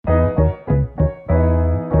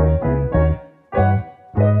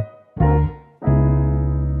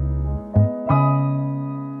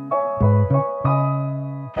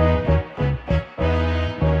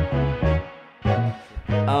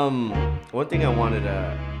thing I wanted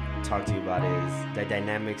to talk to you about is the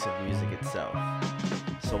dynamics of music itself.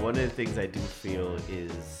 So one of the things I do feel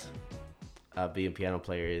is being a piano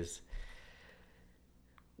player is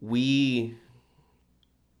we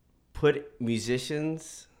don't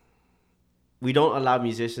allow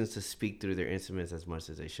musicians to speak through their instruments as much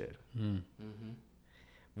as they should.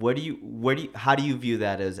 How do you view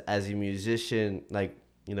that as a musician? Like,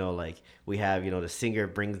 like we have, the singer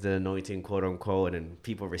brings the anointing, quote unquote, and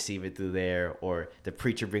people receive it through there, or the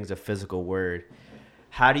preacher brings a physical word.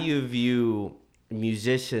 How do you view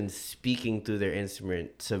musicians speaking through their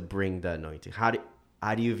instrument to bring the anointing? How do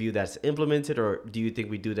you view that's implemented, or do you think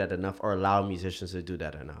we do that enough, or allow musicians to do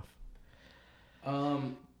that enough?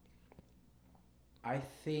 I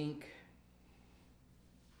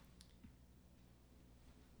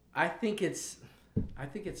think it's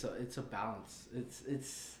a balance.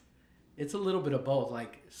 It's a little bit of both.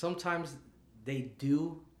 Like sometimes they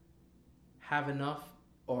do have enough,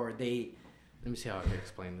 or let me see how I can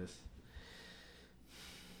explain this.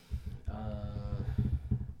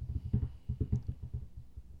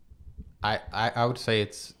 I would say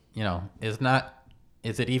it's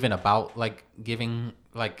is it even about like giving,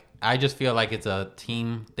 like I just feel like it's a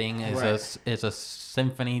team thing. It's a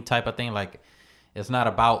symphony type of thing. Like it's not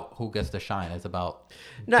about who gets to shine. It's about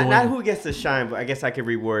not who gets to shine, but I guess I could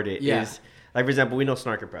reword it. Yeah. Is like, for example, we know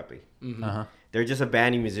Snarky Puppy. Mm-hmm. They're just a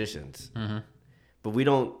band of musicians, but we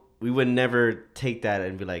would never take that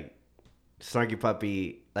and be like Snarky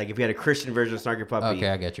Puppy. Like if you had a Christian version of Snarky Puppy, okay,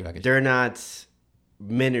 I get you. They're not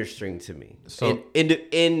ministering to me. So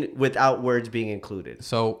in without words being included.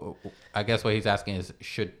 So I guess what he's asking is,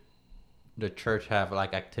 should the church have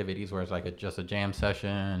like activities where it's like just a jam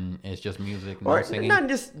session, it's just music, no singing? Not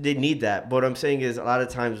just they need that, but what I'm saying is a lot of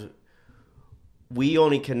times we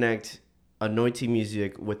only connect anointing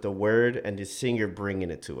music with the word and the singer bringing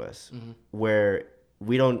it to us, where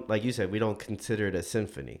we don't, like you said, we don't consider it a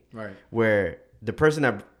symphony, Right? Where the person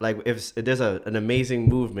that, like, if there's an amazing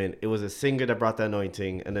movement, it was a singer that brought the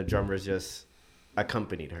anointing and the drummers just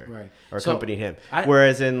accompanied her, Right? Or accompanied him.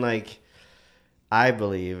 Whereas in, like, I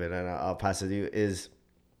believe, and I'll pass it to you, is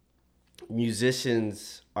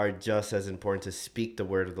musicians are just as important to speak the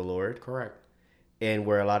word of the Lord. Correct. And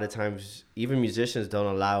where a lot of times even musicians don't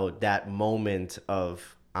allow that moment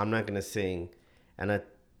of, I'm not going to sing, and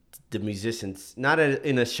the musicians, not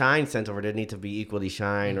in a shine sense where they need to be equally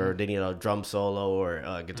shine, or they need a drum solo or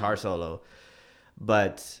a guitar solo,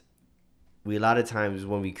 but we, a lot of times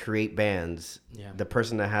when we create bands, the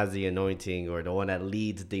person that has the anointing or the one that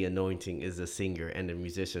leads the anointing is the singer, and the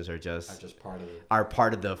musicians are just part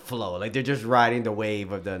of the flow. Like they're just riding the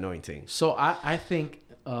wave of the anointing. So I think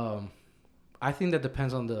that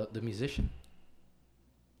depends on the musician,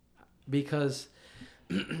 because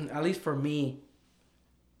at least for me,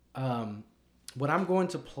 when I'm going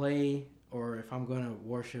to play, or if I'm going to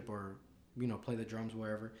worship, or play the drums,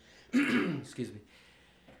 wherever, excuse me,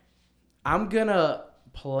 I'm gonna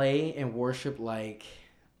play and worship like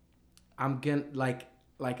I'm gonna like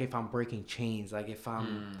if I'm breaking chains, like if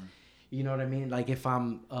I'm you know what I mean, like if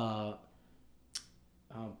I'm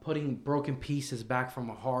putting broken pieces back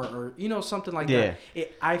from a heart, or something like that.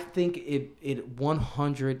 I think it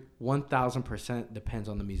 1000% depends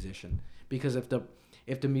on the musician, because if the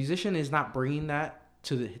musician is not bringing that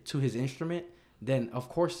to his instrument, then of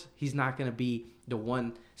course he's not going to be the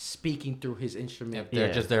one speaking through his instrument. If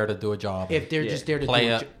they're just there to do a job. If they're just there to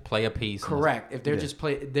play a piece. Correct. If they're just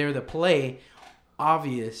there to play,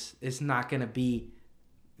 obvious, it's not going to be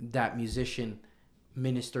that musician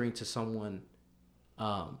ministering to someone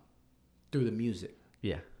through the music.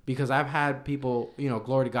 Yeah. Because I've had people,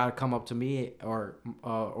 glory to God, come up to me or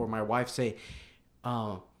my wife say,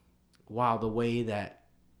 wow, the way that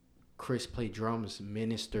Chris played drums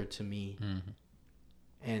ministered to me.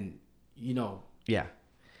 And, Yeah.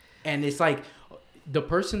 And it's like the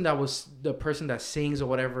person that sings or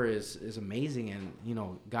whatever is amazing, and,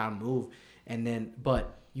 God move. And then,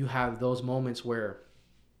 but you have those moments where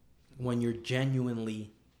when you're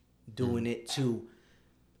genuinely doing it to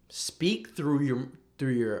speak through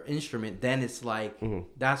your instrument, then it's like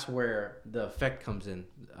that's where the effect comes in.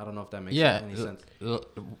 I don't know if that makes any sense.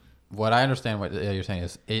 What I understand what you're saying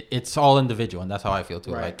is it's all individual, and that's how I feel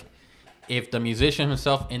too. Right. Like if the musician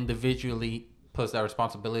himself individually puts that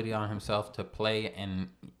responsibility on himself to play and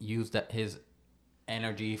use his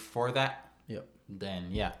energy for that, then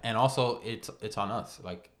and also it's on us.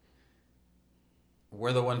 Like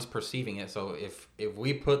we're the ones perceiving it. So if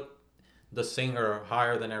we put the singer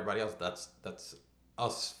higher than everybody else, that's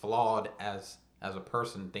us flawed as a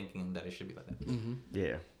person thinking that it should be like that.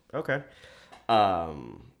 Yeah. Okay.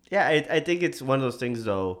 I think it's one of those things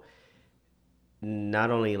though.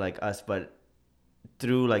 not only like us, but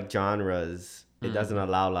through like genres, it doesn't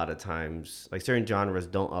allow a lot of times. Like certain genres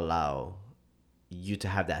don't allow you to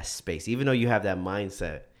have that space, even though you have that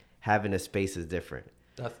mindset. Having a space is different.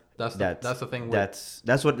 That's the thing.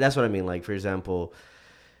 That's what I mean. Like for example,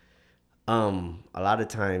 a lot of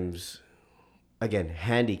times, again,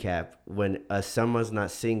 handicap when someone's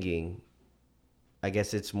not singing. I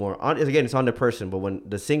guess it's more on. Again, it's on the person. But when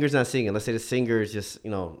the singer's not singing, let's say the singer is just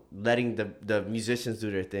letting the musicians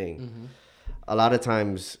do their thing. Mm-hmm. A lot of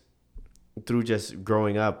times, through just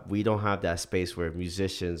growing up, we don't have that space where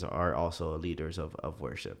musicians are also leaders of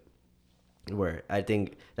worship. Where I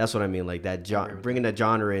think that's what I mean, like that bringing the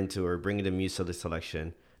genre into or bringing the music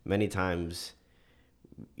selection. Many times,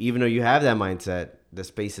 even though you have that mindset, the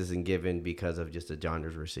space isn't given because of just the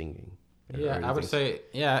genres we're singing. Yeah, I would say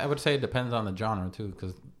it depends on the genre too,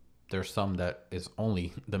 because there's some that is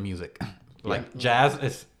only the music. Like jazz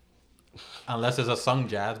is, unless it's a sung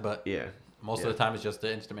jazz, but most of the time it's just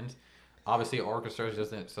the instruments. Obviously, orchestra is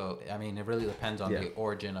just it. So I mean, it really depends on the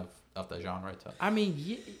origin of the genre itself. I mean,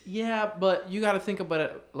 yeah, but you got to think about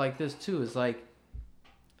it like this too. It's like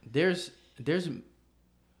there's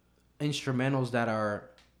instrumentals that are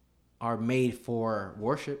made for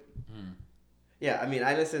worship. Yeah, I mean,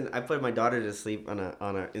 I put my daughter to sleep on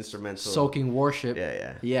a instrumental Soaking worship.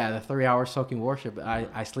 Yeah, the 3-hour soaking worship.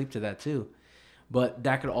 I sleep to that too, but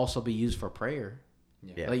that could also be used for prayer.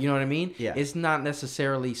 Yeah, like, you know what I mean. Yeah, it's not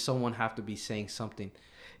necessarily someone have to be saying something.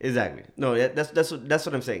 Exactly. No, that's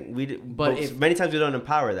what I'm saying. But many times we don't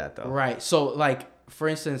empower that though. Right. So like for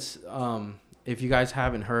instance, if you guys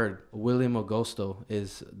haven't heard, William Agosto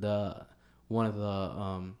is one of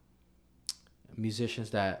the musicians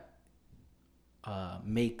that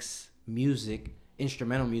makes music,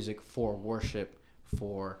 instrumental music for worship,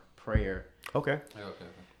 for prayer. Okay.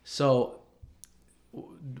 So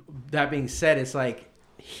that being said, it's like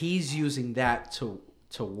he's using that to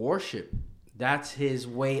worship. That's his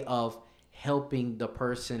way of helping the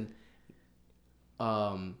person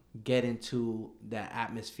get into that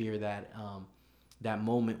atmosphere, that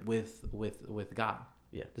moment with God.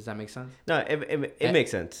 Yeah. Does that make sense? No, it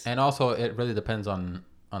makes sense. And also, it really depends on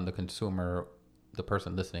the consumer, the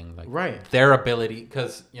person listening, like right, their ability,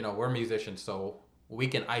 because we're musicians, so we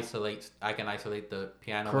can isolate. I can isolate the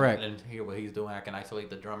piano, correct, and hear what he's doing. I can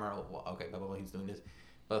isolate the drummer. Well, okay, blah, blah, blah, he's doing this.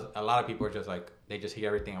 But a lot of people are just like, they just hear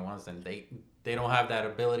everything at once, and they don't have that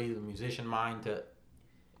ability, the musician mind, to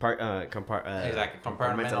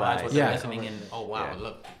compartmentalize what they're listening. And oh wow,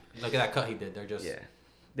 look at that cut he did. They're just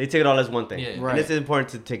they take it all as one thing. Yeah. Right. And it's important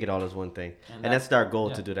to take it all as one thing, and that's our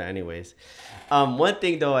goal to do that anyways. One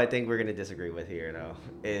thing though, I think we're gonna disagree with here though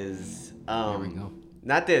is here we go.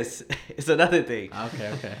 Not this. It's another thing.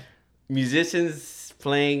 Okay. Musicians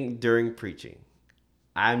playing during preaching.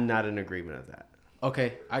 I'm not in agreement of that.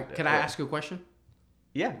 Okay, can I ask you a question?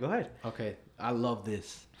 Yeah, go ahead. Okay, I love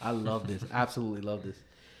this. Absolutely love this.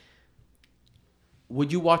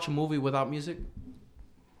 Would you watch a movie without music?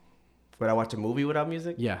 Would I watch a movie without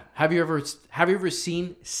music? Yeah. Have you ever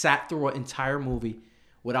sat through an entire movie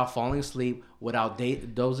without falling asleep, without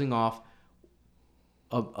dozing off?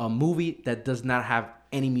 A movie that does not have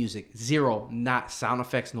any music, zero, not sound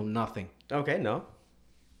effects, no nothing. Okay, no.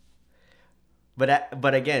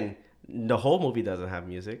 But again, the whole movie doesn't have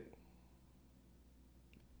music.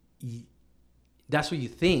 That's what you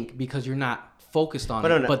think because you're not focused on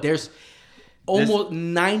it. But there's almost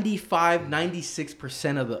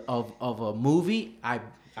 96% of a movie. I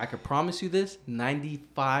could promise you this: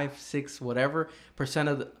 95, 6, whatever percent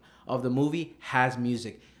of the movie has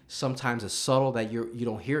music. Sometimes it's subtle that you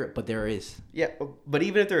don't hear it, but there is. Yeah, but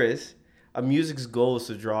even if there is, a music's goal is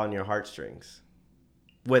to draw on your heartstrings,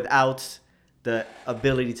 without the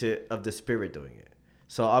ability of the spirit doing it.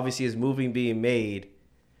 So obviously, it's movie being made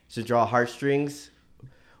to draw heartstrings,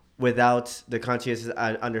 without the conscious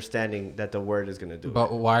understanding that the word is going to do it.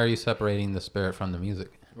 But why are you separating the spirit from the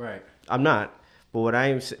music? Right. I'm not. But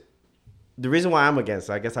the reason why I'm against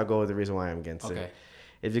it, I guess I'll go with the reason why I'm against it,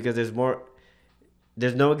 is because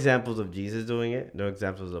there's no examples of Jesus doing it, no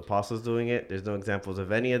examples of the apostles doing it, there's no examples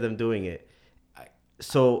of any of them doing it.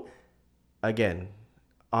 So, again,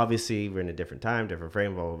 obviously we're in a different time, different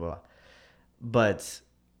frame, blah, blah, blah. But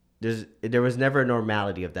there was never a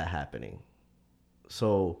normality of that happening.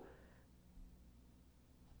 So,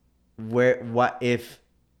 if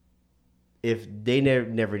they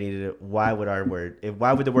never needed it, why would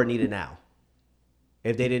the word need it now?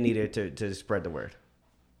 If they didn't need it to spread the word.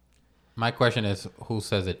 My question is, who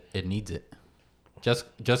says it needs it? Just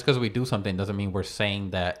because we do something doesn't mean we're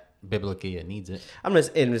saying that biblically it needs it. I'm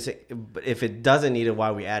just saying, but if it doesn't need it, why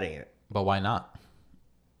are we adding it? But why not?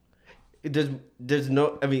 there's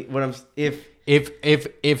no. I mean, what I'm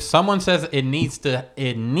if someone says it needs to,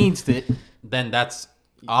 then that's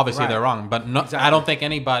obviously they're wrong. But no, exactly. I don't think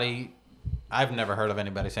anybody. I've never heard of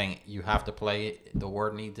anybody saying you have to play it. The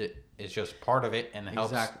word needs it. It's just part of it and it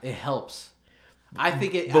helps. Exactly. It helps. I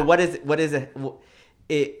think it. But what is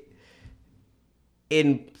it?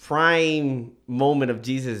 In prime moment of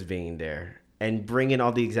Jesus being there and bringing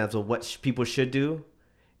all the examples of what people should do,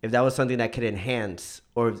 if that was something that could enhance,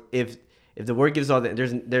 or if the word gives all that,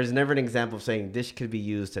 there's never an example of saying this could be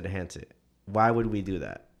used to enhance it. Why would we do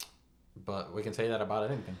that? But we can say that about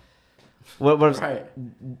anything. Right.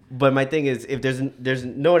 But my thing is, if there's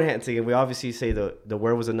no enhancing, and we obviously say the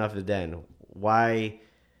word was enough then, why?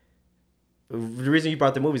 The reason you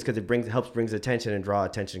brought the movie is because it helps brings attention and draw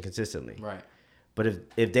attention consistently. Right. But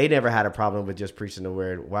if they never had a problem with just preaching the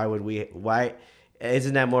word, why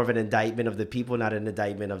isn't that more of an indictment of the people, not an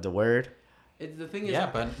indictment of the word? The thing is,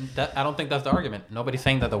 but I don't think that's the argument. Nobody's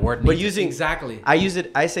saying that the word. But using exactly, I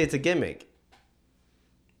say it's a gimmick.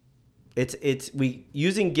 We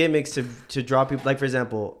using gimmicks to draw people. Like for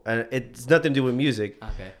example, it's nothing to do with music.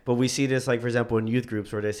 Okay. But we see this, like for example, in youth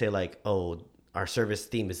groups where they say like, oh, our service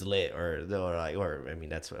theme is lit, or I mean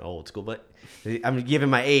that's old school, but I'm giving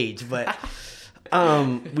my age, but.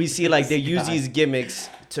 We see like they use these gimmicks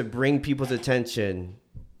to bring people's attention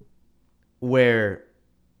where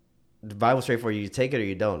the Bible's straightforward, you take it or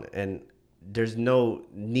you don't. And there's no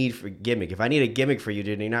need for gimmick. If I need a gimmick for you,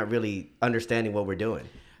 then you're not really understanding what we're doing.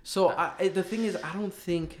 So the thing is, I don't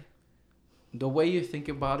think the way you think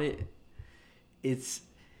about it, it's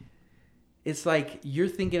like you're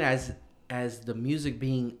thinking as the music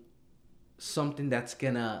being something that's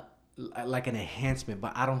gonna like an enhancement,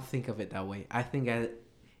 but I don't think of it that way. I think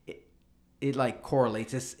it like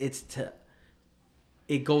correlates.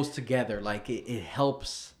 It goes together. Like it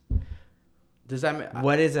helps. Does that mean?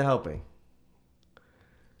 What is it helping?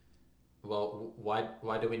 Well,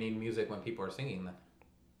 why do we need music when people are singing then?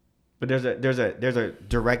 But there's a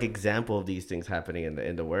direct example of these things happening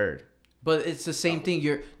in the word. But it's the same thing.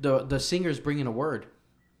 The singer's bringing a word.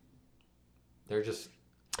 They're just.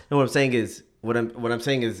 No, what I'm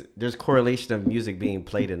saying is there's correlation of music being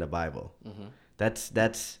played in the Bible. Mm-hmm.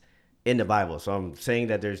 That's in the Bible. So I'm saying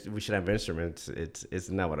that we should have instruments. It's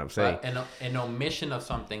not what I'm saying. But an omission of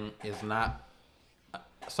something is not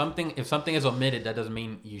something. If something is omitted, that doesn't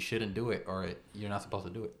mean you shouldn't do it or you're not supposed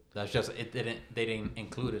to do it. That's just they didn't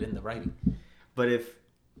include it in the writing. But if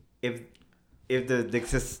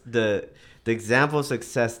the example of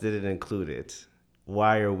success didn't include it,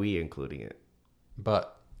 why are we including it?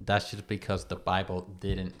 But that's just because the Bible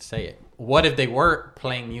didn't say it. What if they were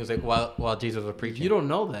playing music while Jesus was preaching? You don't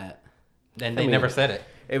know that. And they never said it.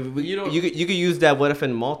 You could use that what if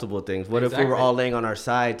in multiple things. What if we were all laying on our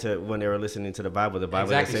side when they were listening to the Bible? The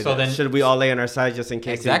Bible exactly. Say so that. Then should we all lay on our side just in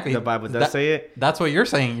case the Bible does say it? That's what you're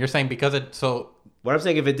saying. You're saying because it so. What I'm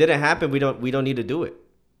saying, if it didn't happen, we don't need to do it.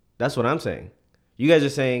 That's what I'm saying. You guys are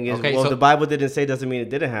saying is so the Bible didn't say doesn't mean it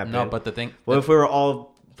didn't happen. No, but the thing. Well, if we were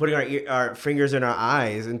all putting our fingers in our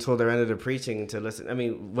eyes until the end of the preaching to listen. I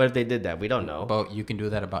mean, what if they did that? We don't know. But you can do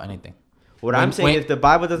that about anything. I'm saying, if the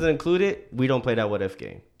Bible doesn't include it, we don't play that what if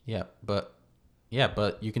game. Yeah, but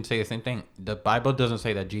you can say the same thing. The Bible doesn't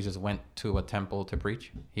say that Jesus went to a temple to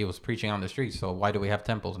preach. He was preaching on the streets. So why do we have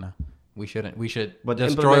temples now? We shouldn't. We should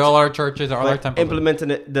destroy all our churches, all our temples. Implementing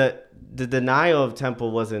the denial of temple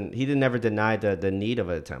wasn't. He didn't never deny the need of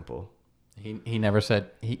a temple. He never said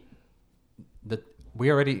we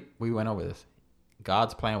went over this.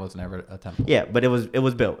 God's plan was never a temple. Yeah, but it was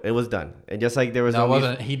built. It was done. And just like there was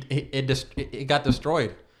it got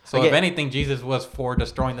destroyed. So if anything, Jesus was for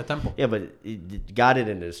destroying the temple. Yeah, but God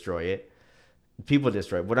didn't destroy it. People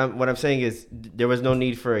destroyed. What I'm saying is there was no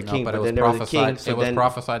need for a king, but then there was a king. So it was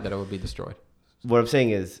prophesied that it would be destroyed. What I'm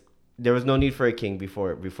saying is there was no need for a king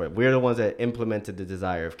before. We're the ones that implemented the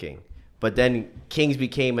desire of king. But then kings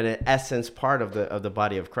became an essence part of the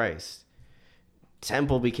body of Christ.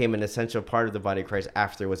 Temple became an essential part of the body of Christ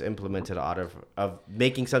after it was implemented out of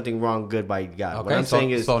making something wrong good by God. Okay, what I'm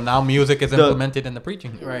saying is, so now music is implemented in the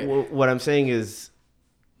preaching. Right. What I'm saying is,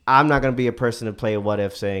 I'm not going to be a person to play what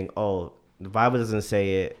if saying, oh, the Bible doesn't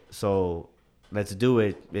say it, so let's do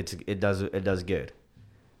it. It does good.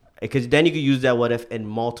 Because then you could use that what if in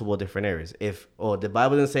multiple different areas. If the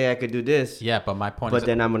Bible doesn't say I could do this. Yeah, but my point. But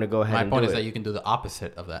then I'm going to go ahead. My point is that you can do the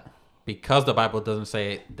opposite of that because the Bible doesn't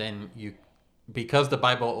say it. Then because the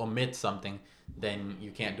Bible omits something, then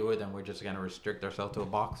you can't do it. Then we're just going to restrict ourselves to a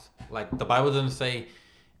box. Like the Bible doesn't say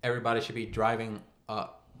everybody should be driving,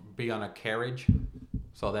 be on a carriage,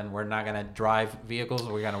 So then we're not gonna drive vehicles.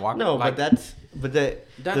 We're gonna walk. No, like, but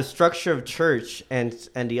the structure of church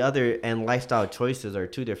and lifestyle choices are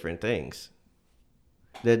two different things.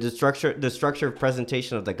 The structure of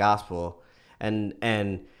presentation of the gospel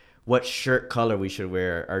and what shirt color we should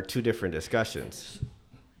wear are two different discussions.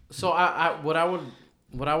 So what I would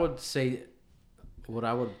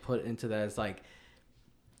put into that is like,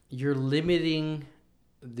 you're limiting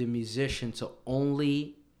the musician to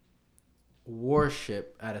only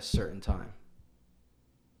worship at a certain time.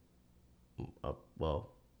 Well,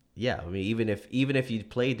 yeah. I mean, even if you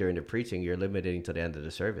play during the preaching, you're limiting to the end of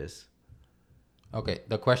the service. Okay.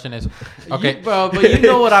 The question is, okay, but you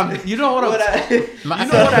know what I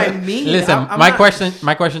mean. Listen, my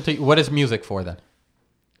question to you: what is music for then?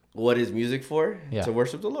 What is music for? Yeah. To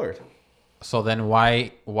worship the Lord. So then,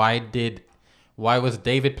 why was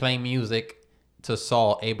David playing music to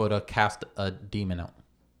Saul able to cast a demon out?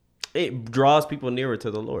 It draws people nearer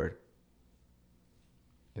to the Lord.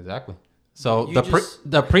 Exactly. So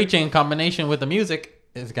the preaching in combination with the music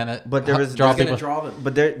is gonna draw them.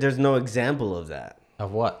 But there's no example of that.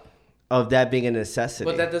 Of what? Of that being a necessity.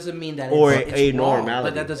 But that doesn't mean that it's a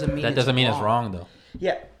normality. But that doesn't mean it's wrong though.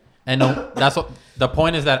 Yeah. And that's what the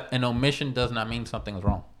point is, that an omission does not mean something is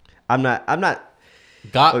wrong. I'm not.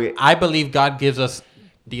 God, okay. I believe God gives us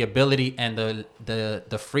the ability and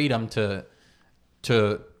the freedom to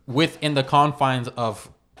within the confines of,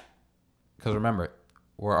 because remember,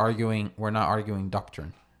 we're not arguing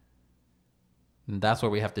doctrine. And that's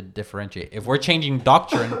where we have to differentiate. If we're changing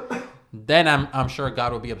doctrine, then I'm sure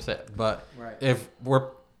God will be upset. But if we're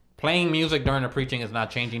playing music during the preaching is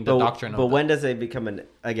not changing the doctrine. But when does it become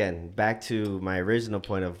back to my original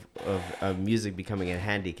point of music becoming a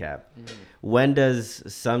handicap? Mm-hmm. When does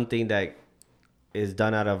something that is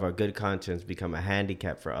done out of a good conscience become a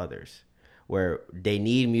handicap for others, where they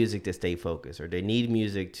need music to stay focused, or they need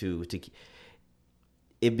music to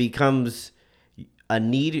it becomes a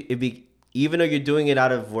need. Even though you're doing it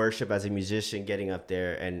out of worship as a musician, getting up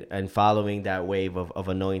there and following that wave of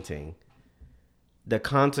anointing, the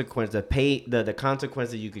consequence that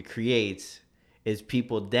you could create is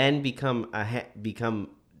people then become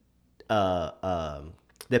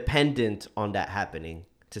dependent on that happening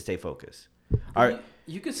to stay focused.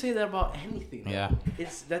 You could say that about anything. Yeah,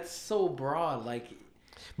 that's so broad. Like,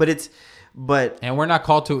 and we're not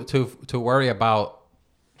called to worry about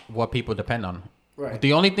what people depend on. Right.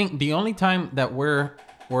 The only time that we're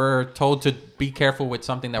told to be careful with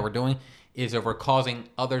something that we're doing is if we're causing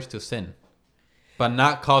others to sin, but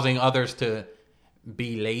not causing others to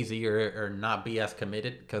be lazy or not be as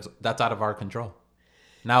committed, because that's out of our control.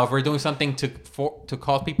 Now, if we're doing something to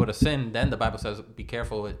cause people to sin, then the Bible says be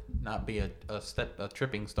careful it not be a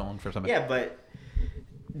tripping stone for somebody. Yeah, but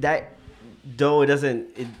that, though it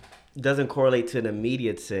doesn't correlate to an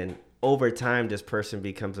immediate sin. Over time, this person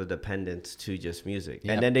becomes a dependent to just music,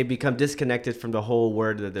 and then they become disconnected from the whole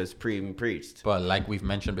word that is preached. But like we've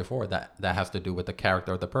mentioned before, that has to do with the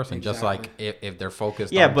character of the person. Exactly. Just like if they're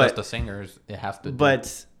focused on just the singers, it has to.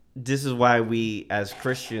 But this is why we, as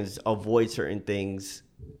Christians, avoid certain things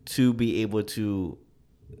to be able to,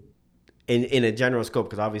 in a general scope,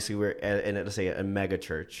 because obviously we're in, let's say, a mega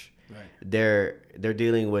church. Right. They're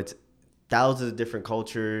dealing with thousands of different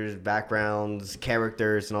cultures, backgrounds,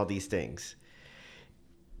 characters, and all these things.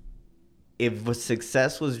 If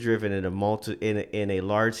success was driven in a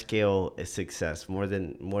large scale success, more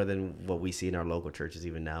than what we see in our local churches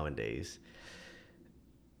even nowadays,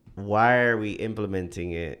 why are we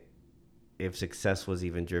implementing it if success was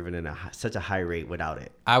even driven in such a high rate without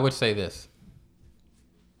it? I would say this: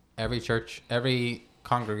 every church, every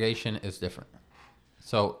congregation is different.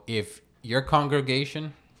 So if your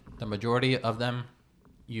congregation, the majority of them,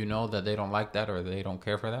 that they don't like that or they don't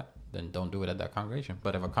care for that, then don't do it at that congregation.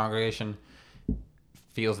 But if a congregation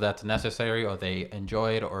feels that's necessary or they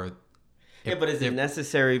enjoy it, or but is it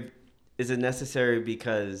necessary? Is it necessary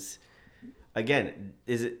because, again,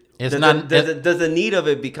 does the need of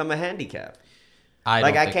it become a handicap?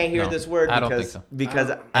 I can't hear this word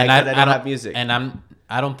because I don't have music, and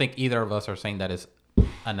I don't think either of us are saying that it's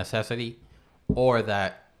a necessity or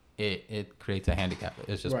that it creates a handicap.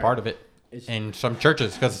 It's just part of it in some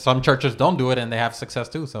churches, because some churches don't do it and they have success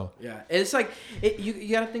too. So yeah, it's like you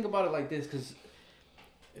got to think about it like this, because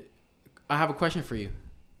I have a question for you.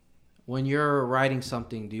 When you're writing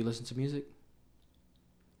something, do you listen to music?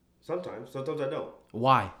 Sometimes I don't.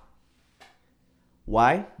 Why?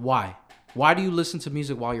 Why do you listen to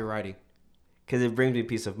music while you're writing? Because it brings me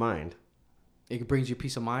peace of mind. It brings you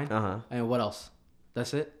peace of mind. And what else?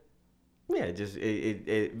 That's it. Yeah,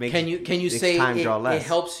 it makes. Can you say it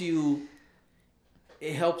helps you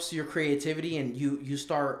it helps your creativity, and you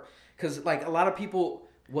start, because like a lot of people,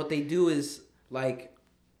 what they do is like,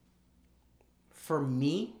 for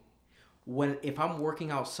me, if I'm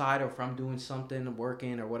working outside or if I'm doing something,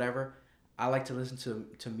 working or whatever, I like to listen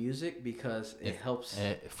to music because it helps.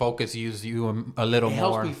 Focuses you a little more. It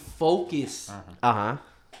helps me focus on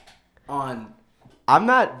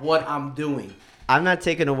what I'm doing. I'm not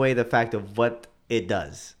taking away the fact of what it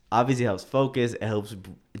does. Obviously, it helps focus. It helps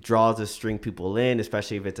draws the string people in,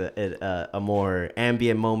 especially if it's a more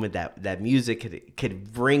ambient moment. That music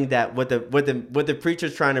could bring that what the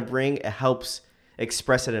preacher's trying to bring. It helps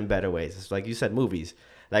express it in better ways. It's like you said, movies.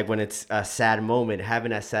 Like when it's a sad moment,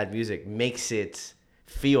 having that sad music makes it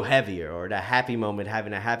feel heavier, or that happy moment,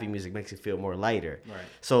 having that happy music makes it feel more lighter. Right.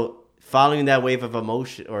 So following that wave of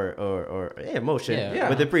emotion or emotion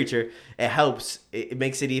with the preacher, it helps. It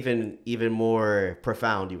makes it even more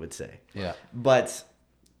profound, you would say. Yeah. But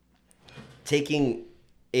taking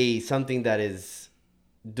something that is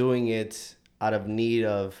doing it out of need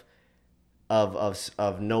of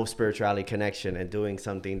no spirituality connection, and doing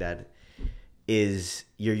something that is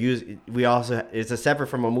it's a separate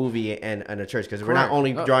from a movie and a church, because we're not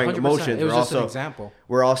only drawing 100%. Emotions,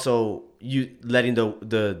 we're also letting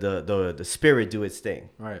the spirit do its thing.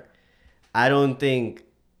 Right. I don't think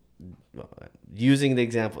using the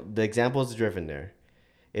examples driven there,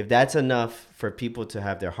 if that's enough for people to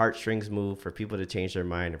have their heartstrings move, for people to change their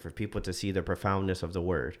mind, and for people to see the profoundness of the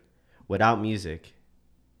word without music,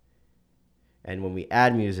 and when we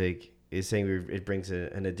add music, it's saying it brings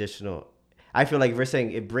an additional. I feel like if we're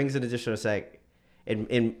saying it brings an additional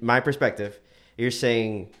in my perspective, you're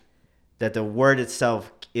saying that the word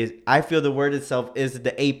itself is. I feel the word itself is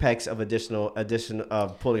the apex of additional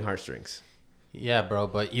pulling heartstrings. Yeah, bro.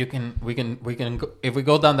 But we can go, if we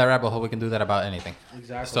go down that rabbit hole, we can do that about anything.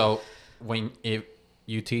 Exactly. So if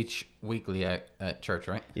you teach weekly at church,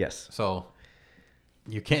 right? Yes. So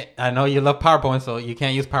you can't. I know you love PowerPoint, so you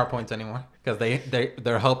can't use PowerPoints anymore because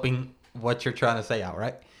they're helping what you're trying to say out,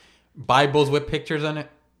 right? Bibles with pictures in it,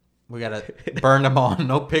 we gotta burn them all.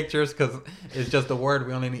 No pictures, because it's just the word.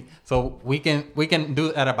 We only need. So we can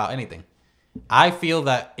do that about anything. I feel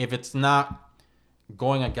that if it's not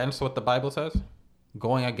going against what the Bible says,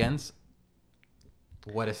 going against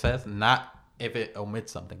what it says, not if it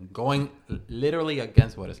omits something, going literally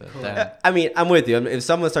against what it says. Then, I mean, I'm with you.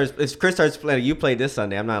 If Chris starts playing, you played this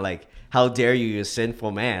Sunday, I'm not like, how dare you, you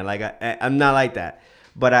sinful man. Like I'm not like that.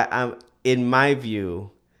 But I'm in my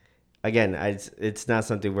view. Again, it's not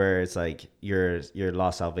something where it's like you're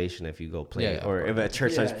lost salvation if you go play or if a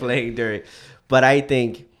church starts playing during. But I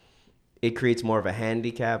think it creates more of a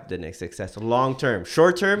handicap than a success. Long term,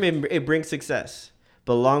 short term, it brings success.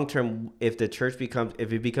 But long term, if the church becomes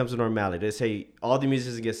a normality, they say all the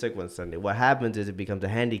musicians get sick one Sunday. What happens is it becomes a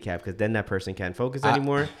handicap, because then that person can't focus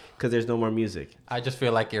anymore because there's no more music. I just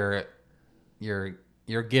feel like you're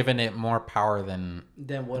giving it more power than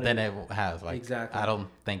it has. Like, exactly. I don't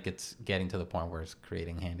think it's getting to the point where it's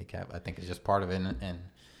creating handicap. I think it's just part of it,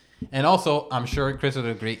 and also I'm sure Chris would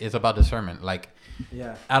agree, it's about discernment. Like,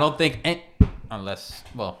 I don't think unless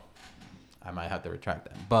I might have to retract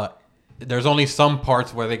that, but there's only some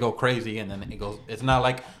parts where they go crazy, and then it goes. It's not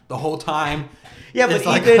like the whole time. Yeah,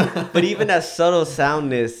 but even that subtle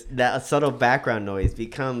soundness, that subtle background noise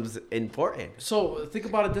becomes important. So think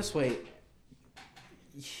about it this way.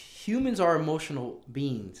 Humans are emotional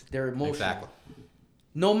beings. They're emotional. Exactly.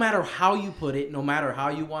 No matter how you put it, no matter how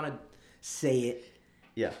you want to say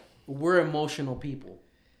it, we're emotional people.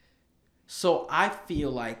 So I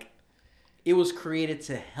feel like it was created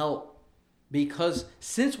to help, because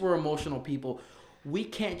since we're emotional people, we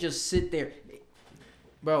can't just sit there.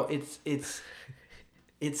 Bro, it's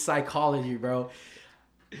psychology, bro.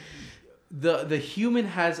 The human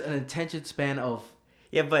has an attention span of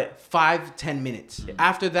 5-10 minutes.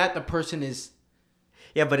 After that, the person is.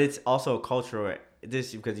 Yeah, but it's also a cultural.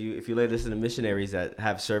 This because if you listen to missionaries that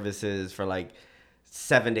have services for like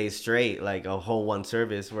 7 days straight, like a whole one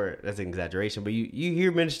service, where that's an exaggeration, but you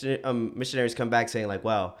hear missionaries come back saying like,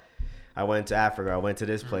 "Wow, I went to Africa, I went to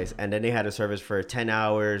this place," and then they had a service for 10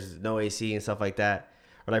 hours, no AC and stuff like that.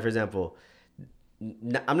 Or like, for example,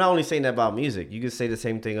 I'm not only saying that about music. You could say the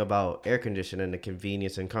same thing about air conditioning and the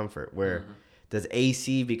convenience and comfort, where. Does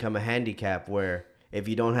AC become a handicap where if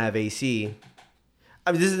you don't have AC,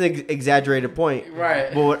 I mean, this is an exaggerated point.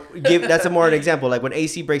 Right. But that's a more an example. Like when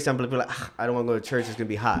AC breaks down, people are like, I don't want to go to church, it's going to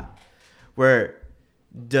be hot. Where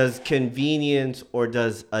does convenience or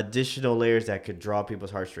does additional layers that could draw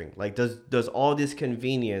people's heartstrings? Like does all this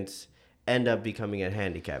convenience end up becoming a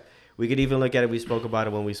handicap? We could even look at it. We spoke about it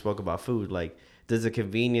when we spoke about food. Like, does the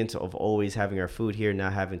convenience of always having our food here,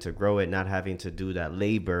 not having to grow it, not having to do that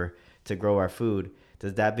labor to grow our food,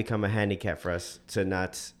 does that become a handicap for us to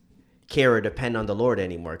not care or depend on the Lord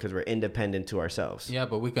anymore because we're independent to ourselves? Yeah,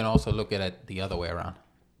 but we can also look at it the other way around.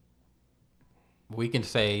 We can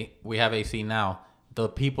say we have AC now. The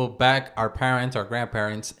people back, our parents, our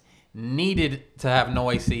grandparents, needed to have no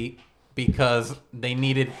AC because they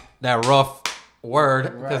needed that rough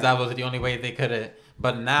word because that was the only way they could have.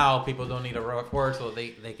 But now people don't need a rough word, so they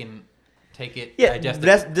can take it, digest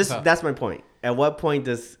it. That's my point. At what point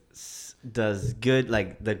does good,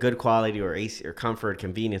 like the good quality or AC or comfort,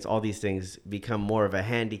 convenience, all these things become more of a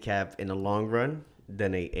handicap in the long run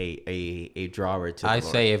than a drawer to the Lord?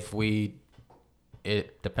 say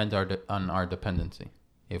it depends on our dependency.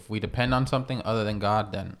 If we depend on something other than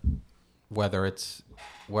God, then where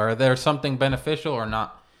there's something beneficial or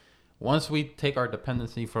not, once we take our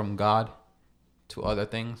dependency from God to other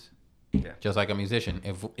things, just like a musician,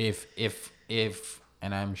 if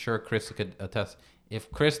and I'm sure Chris could attest, if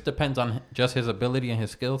Chris depends on just his ability and his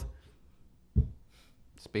skills,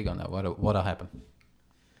 speak on that. What'll happen?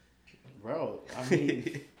 Bro, I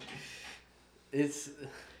mean,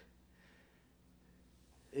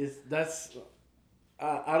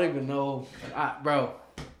 I don't even know, bro.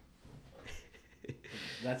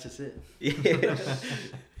 That's just it. Yeah.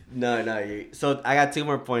 No. So I got two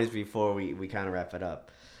more points before we kind of wrap it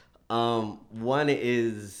up. One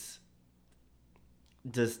is,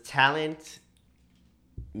 does talent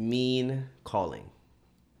mean calling?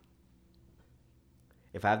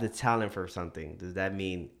 If I have the talent for something, does that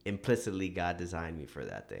mean implicitly God designed me for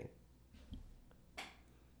that thing?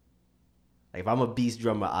 Like if I'm a beast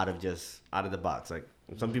drummer out of the box, like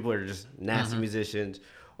some people are just nasty musicians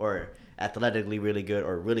or athletically really good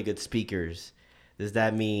or really good speakers, does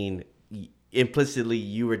that mean implicitly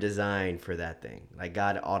you were designed for that thing? Like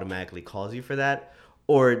God automatically calls you for that?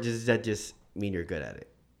 Or does that just mean you're good at it?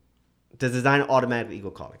 Does design automatically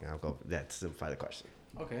equal calling? I'll go for that to simplify the question.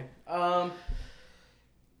 Okay. I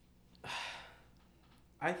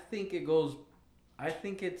think it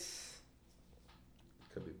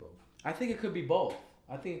Could be both. I think it could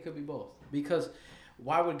be both. Because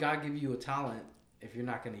why would God give you a talent if you're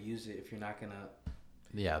not going to use it? If you're not going to...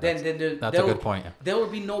 Yeah, that's a good point. There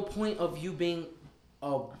would be no point of you being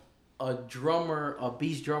a drummer, a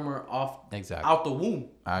beast drummer out the womb.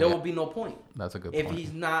 There would be no point. That's a good point.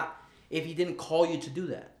 If he didn't call you to do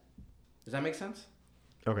that. Does that make sense?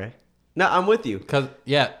 Okay. No, I'm with you.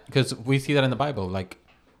 Because we see that in the Bible. Like,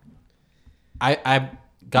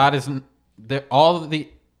 God isn't there.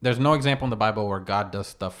 There's no example in the Bible where God does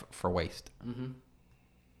stuff for waste. Mm-hmm.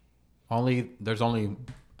 There's only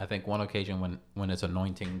I think one occasion when it's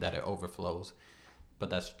anointing that it overflows, but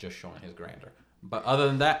that's just showing his grandeur. But other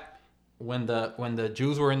than that, when the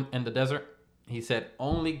Jews were in the desert, he said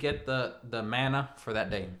only get the manna for that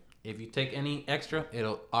day. If you take any extra,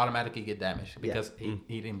 it'll automatically get damaged because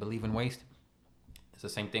he didn't believe in waste. It's the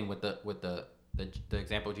same thing with the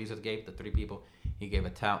example Jesus gave, the 3 people he gave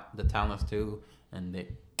the talents to, and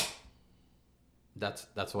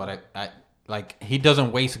that's what I like. He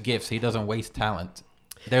doesn't waste gifts. He doesn't waste talent.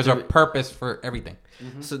 There's a purpose for everything.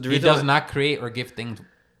 Mm-hmm. So he does not create or give things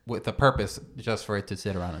with a purpose just for it to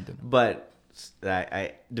sit around and do. But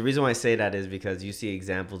the reason why I say that is because you see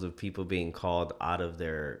examples of people being called out of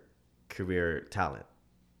their career talent.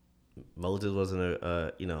 Moses wasn't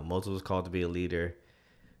Moses was called to be a leader.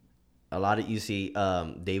 A lot of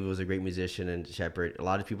David was a great musician and shepherd. A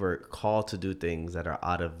lot of people are called to do things that are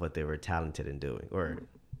out of what they were talented in doing or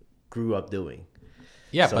grew up doing.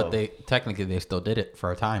 Yeah, but they still did it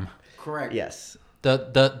for a time. Correct. Yes.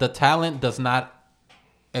 The talent does not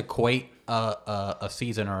equate a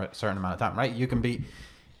season or a certain amount of time, right? You can be.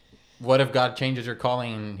 What if God changes your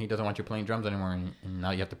calling and He doesn't want you playing drums anymore, and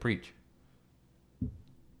now you have to preach?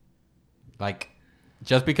 Like,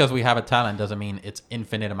 just because we have a talent doesn't mean it's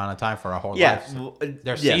infinite amount of time for our whole life. So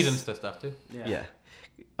there's seasons to stuff too. Yeah.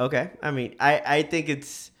 Okay. I mean, I think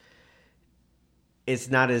it's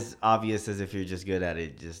not as obvious as if you're just good at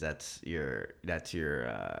it. Just that's your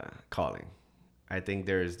calling. I think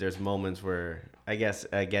there's moments where, I guess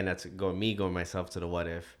again that's going myself to the what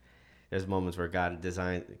if. There's moments where God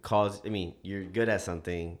calls. I mean, you're good at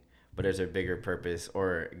something, but there's a bigger purpose,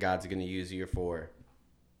 or God's going to use you for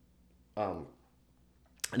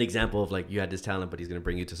an example of like you had this talent, but He's going to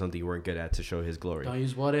bring you to something you weren't good at to show His glory. Don't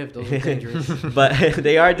use what if; those are dangerous. But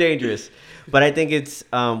they are dangerous. But I think it's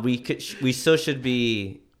we still should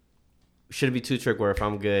be too trick where if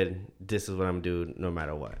I'm good, this is what I'm doing no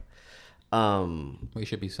matter what. We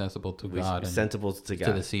should be sensible to God. Sensible to God.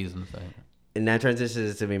 To the seasons. And that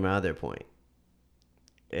transitions to me my other point.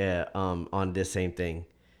 On this same thing.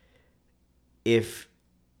 If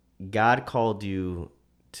God called you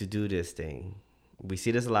to do this thing, we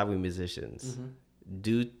see this a lot with musicians.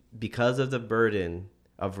 Because of the burden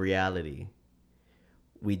of reality,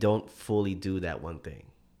 we don't fully do that one thing.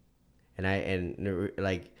 And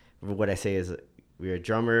like what I say is, you're a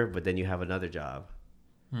drummer, but then you have another job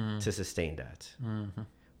to sustain that.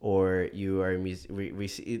 Or you are we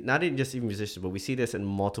see, not even just even musicians, but we see this in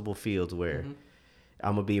multiple fields where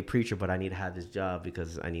I'm gonna be a preacher, but I need to have this job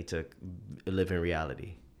because I need to live in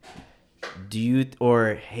reality.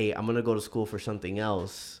 Hey, I'm gonna go to school for something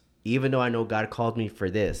else, even though I know God called me for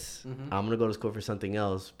this. I'm gonna go to school for something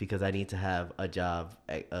else because I need to have a job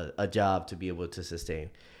to be able to sustain.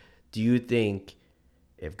 Do you think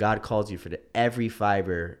if God calls you for every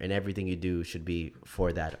fiber and everything you do should be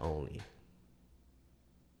for that only?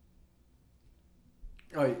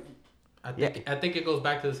 Oh, I think it goes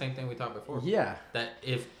back to the same thing we talked before. Yeah. That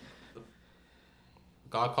if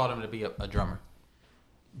God called him to be a drummer,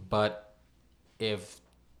 but if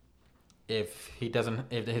his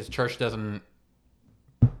church doesn't,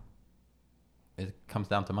 it comes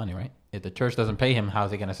down to money, right? If the church doesn't pay him,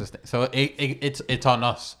 how's he going to sustain? So it's on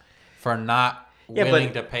us for not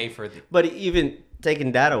willing to pay for the. But even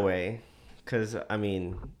taking that away, because I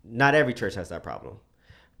mean, not every church has that problem.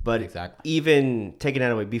 But exactly. Even taking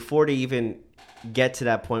that away, before they even get to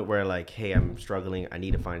that point where like, hey, I'm struggling, I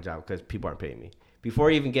need to find a job because people aren't paying me. Before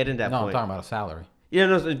even getting to that point. No, I'm talking about a salary.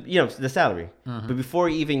 The salary. But before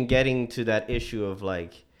even getting to that issue of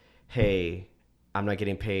like, hey, I'm not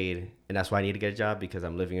getting paid, and that's why I need to get a job because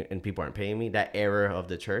I'm living and people aren't paying me, that era of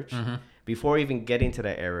the church, before even getting to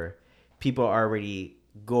that era, people are already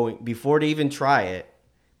going, before they even try it,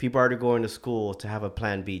 people are already going to school to have a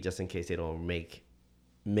plan B just in case they don't make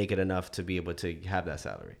it enough to be able to have that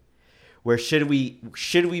salary. Where should we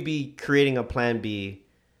be creating a plan B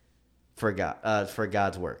for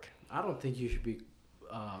God's work? I don't think you should be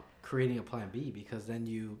creating a plan B, because then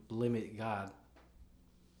you limit God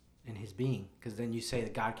and his being, because then you say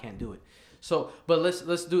that God can't do it. So, but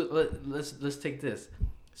let's do it. Let's take this.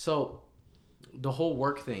 So, the whole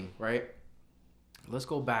work thing, right? Let's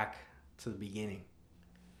go back to the beginning,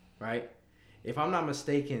 right? If I'm not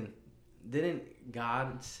mistaken, didn't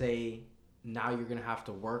God say now you're gonna have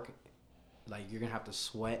to work, like you're gonna have to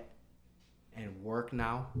sweat and work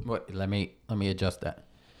now? What? Let me adjust that.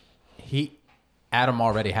 Adam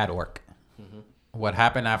already had work. What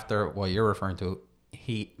happened after what you're referring to?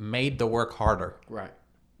 He made the work harder. Right.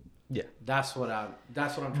 Yeah. That's what I'm trying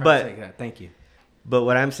to say. Thank you. But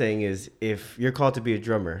what I'm saying is, if you're called to be a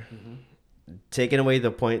drummer, taking away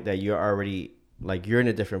the point that you're already like, you're in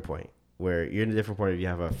a different point. Where you're in a different point of you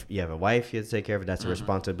have a wife you have to take care of. That's a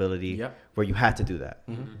responsibility where you have to do that.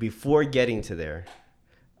 Before getting to there,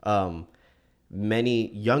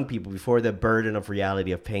 many young people, before the burden of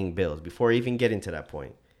reality of paying bills, before even getting to that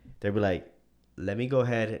point, they'll be like, let me go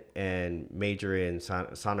ahead and major in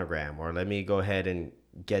sonogram, or let me go ahead and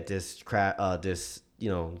get this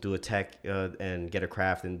do a tech and get a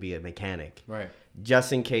craft and be a mechanic. Right.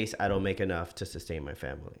 Just in case I don't make enough to sustain my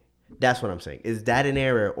family. That's what I'm saying. Is that an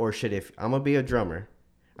error, or should, if I'm gonna be a drummer,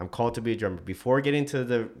 I'm called to be a drummer, before getting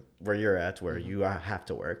to where you're at, where you have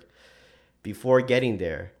to work, before getting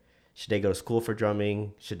there, should they go to school for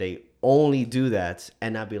drumming? Should they only do that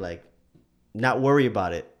and not worry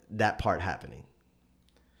about that part happening?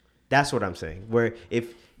 That's what I'm saying. Where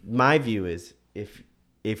if my view is, if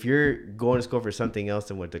you're going to school for something else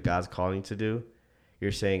than what the God's calling you to do,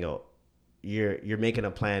 you're saying, oh, you're making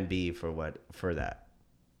a plan B for that.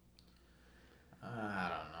 I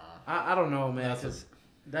don't know. I don't know, man.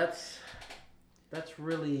 That's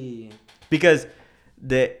really, because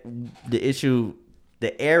the issue,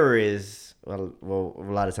 the error is, well, a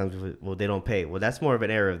lot of times, they don't pay. Well, that's more of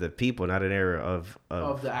an error of the people, not an error of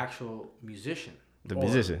the actual musician. The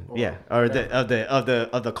musician, or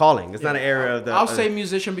the calling. It's not an error of the. I'll say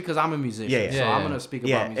musician because I'm a musician, so I'm gonna speak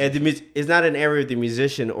about music. It's not an error of the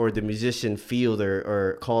musician or the musician field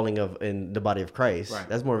or calling of in the body of Christ. Right.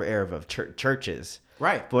 That's more of an error of churches.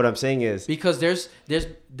 Right. But what I'm saying is, because there's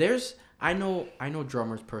I know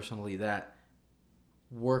drummers personally that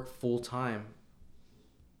work full time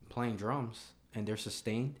playing drums, and they're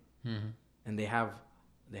sustained, and they have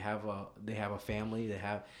a family,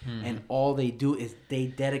 and all they do is they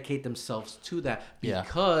dedicate themselves to that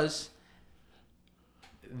because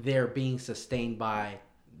they're being sustained by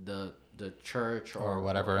the church or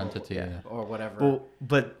whatever entity or whatever. Well,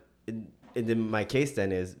 but in my case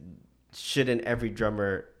then is, shouldn't every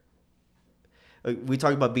drummer, we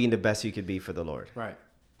talk about being the best you could be for the Lord, right?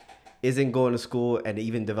 isn't going to school and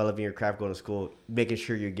even developing your craft, going to school, making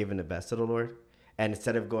sure you're giving the best to the Lord. And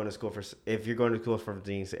instead of going to school if you're going to school for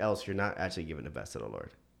something else, you're not actually giving the best to the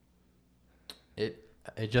Lord.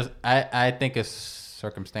 I think it's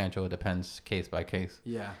circumstantial. It depends case by case.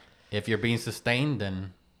 Yeah. If you're being sustained,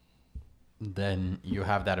 then you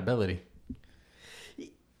have that ability.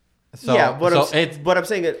 So, yeah, but I'm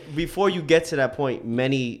saying that before you get to that point,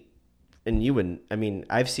 many, and you wouldn't. I mean,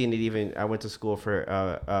 I've seen it. Even I went to school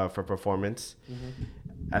for performance.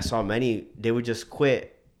 Mm-hmm. I saw many. They would just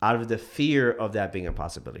quit out of the fear of that being a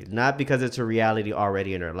possibility, not because it's a reality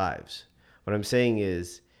already in their lives. What I'm saying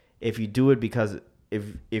is, if you do it because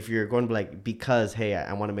if you're going to be like, because hey,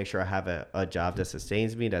 I want to make sure I have a job that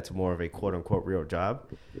sustains me, that's more of a quote unquote real job.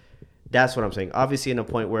 That's what I'm saying. Obviously, in a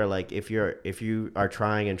point where like if you are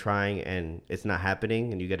trying and it's not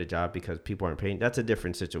happening and you get a job because people aren't paying, that's a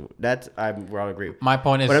different situation. We're all agree. My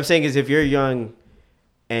point is, what I'm saying is, if you're young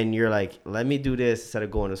and you're like, let me do this instead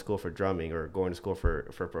of going to school for drumming or going to school for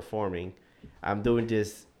performing, I'm doing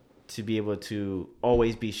this to be able to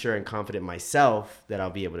always be sure and confident myself that I'll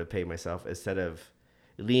be able to pay myself instead of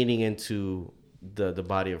leaning into the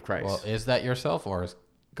body of Christ. Well, is that yourself, or is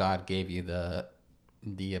God gave you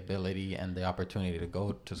the ability and the opportunity to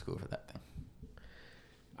go to school for that thing?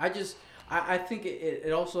 I think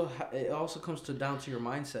it also comes down to your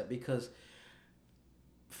mindset, because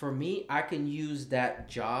for me, I can use that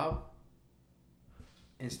job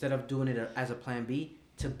instead of doing it as a plan B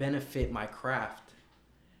to benefit my craft,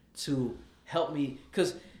 to help me.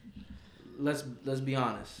 Because let's be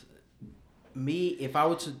honest, me, if I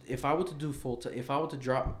were to do full time, if I were to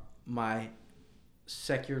drop my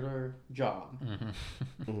secular job,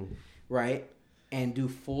 mm-hmm. right, and do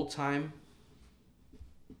full time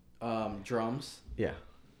drums, yeah,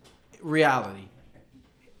 reality,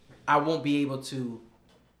 I won't be able to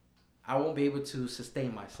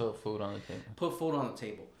sustain myself. Put food on the table. Put food on the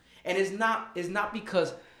table, and it's not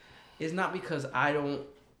because I don't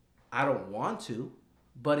want to,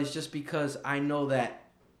 but it's just because I know that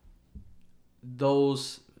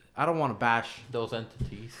I don't want to bash those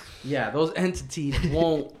entities. Yeah, those entities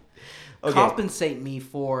won't compensate me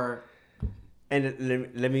for.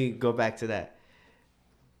 And let me go back to that.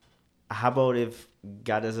 How about if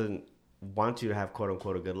God doesn't want you to have quote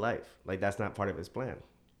unquote a good life? Like, that's not part of His plan.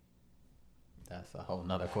 That's a whole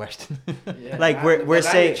nother question. Yeah, like we're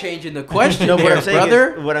saying, changing the question. No,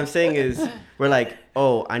 what I'm saying is we're like,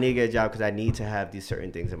 oh, I need to get a job because I need to have these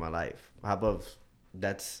certain things in my life. How about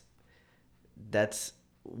that's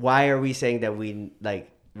why are we saying that we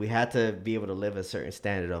had to be able to live a certain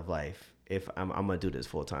standard of life if I'm gonna do this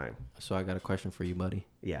full time? So I got a question for you, buddy.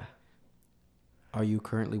 Yeah. Are you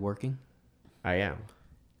currently working? I am.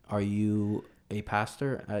 Are you a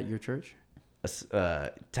pastor at your church?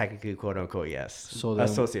 Technically, quote unquote, yes. So then,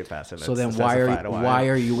 associate pastor. So then, why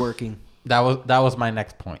are you working? That was my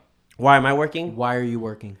next point. Why am I working? Why are you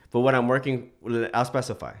working? But when I'm working, I'll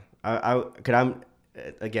specify. I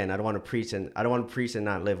don't want to preach and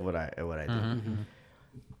not live what I do. Mm-hmm.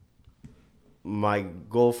 My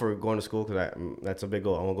goal for going to school, because that's a big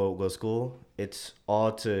goal. I want to go to school. It's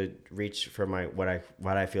all to reach for what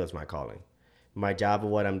I feel is my calling. My job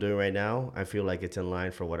and what I'm doing right now, I feel like it's in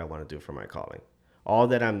line for what I want to do for my calling. All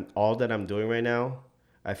that I'm doing right now,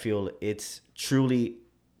 I feel it's truly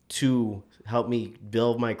to help me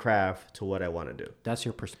build my craft to what I want to do. That's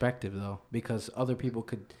your perspective, though, because other people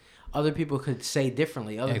could say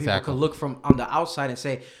differently. Other exactly. people could look from on the outside and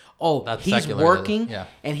say, "Oh, that's he's working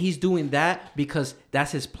and he's doing that because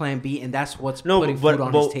that's his plan B and that's what's putting food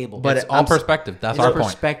on his table." But it's all perspective. That's our point.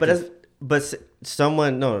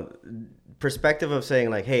 Perspective of saying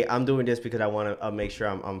like, "Hey, I'm doing this because I want to make sure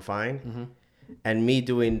I'm fine," mm-hmm. and me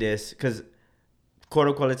doing this because, quote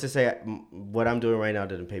unquote, let's just say what I'm doing right now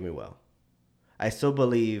doesn't pay me well. I still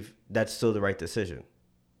believe that's still the right decision.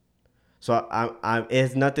 So it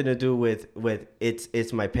has nothing to do with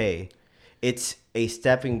it's my pay. It's a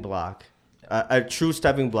stepping block, a true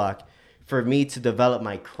stepping block for me to develop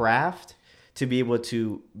my craft to be able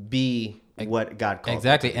to be what God calls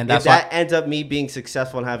exactly. me. And that's if that ends up me being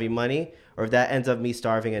successful and having money, or if that ends up me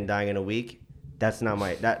starving and dying in a week, that's not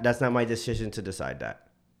my decision to decide that.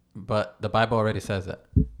 But the Bible already says that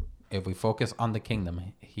if we focus on the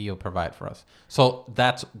kingdom, He'll provide for us. So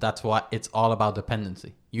that's why it's all about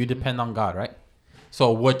dependency. You depend on God, right?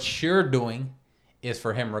 So what you're doing is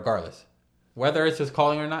for Him regardless. Whether it's His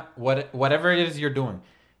calling or not, whatever it is you're doing,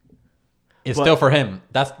 it's still for Him.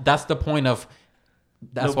 That's the point of.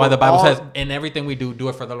 That's why the Bible says, in everything we do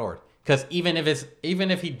it for the Lord. Because even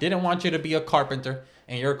if He didn't want you to be a carpenter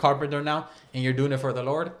and you're a carpenter now and you're doing it for the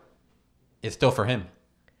Lord, it's still for Him.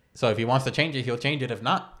 So if he wants to change it, he'll change it. If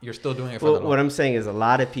not, you're still doing it for the Lord. What I'm saying is a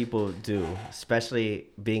lot of people do, especially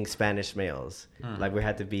being Spanish males. Like we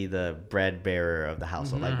had to be the bread bearer of the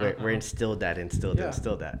household. Like we're instilled that.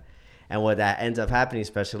 And what that ends up happening,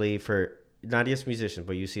 especially for not just musicians,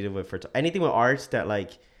 but you see it with for anything with arts that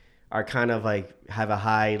like are kind of like have a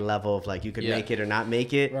high level of like you could make it or not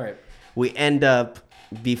make it. Right. We end up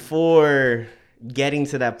before getting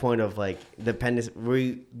to that point of like dependence,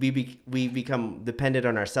 we become dependent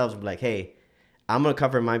on ourselves. We're like, hey, I'm gonna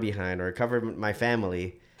cover my behind or cover my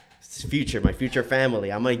family, my future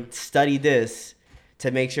family. I'm gonna study this to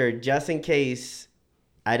make sure, just in case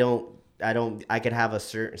I could have a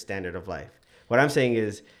certain standard of life. What I'm saying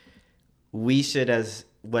is, we should, as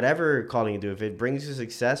whatever calling you do, if it brings you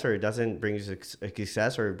success or it doesn't bring you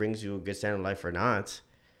success or it brings you a good standard of life or not,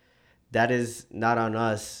 that is not on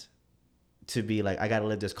us to be like, I got to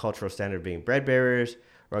live this cultural standard of being bread bearers,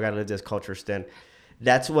 or I got to live this cultural standard.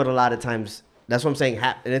 That's what a lot of times, that's what I'm saying.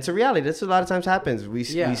 And it's a reality. That's what a lot of times happens. We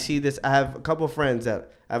see this. I have a couple of friends a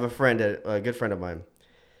good friend of mine.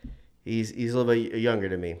 He's a little bit younger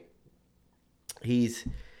than me. He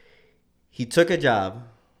took a job,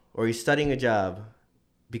 or he's studying a job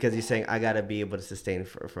because he's saying, I got to be able to sustain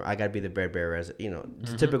I got to be the bread bearer, as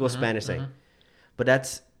the typical Spanish thing. But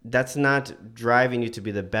that's not driving you to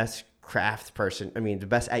be the best craft person. I mean, the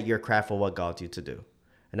best at your craft or what God you to do.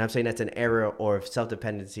 And I'm saying that's an error or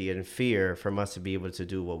self-dependency and fear from us to be able to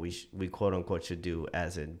do what we quote unquote should do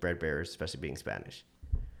as in bread bearers, especially being Spanish.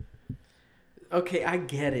 Okay, I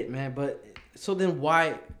get it, man. But so then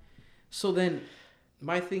why? So then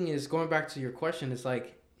my thing is, going back to your question, it's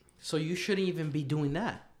like, so you shouldn't even be doing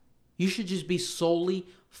that. You should just be solely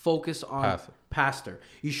focused on pastor.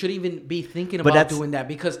 You shouldn't even be thinking about doing that,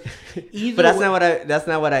 because either. But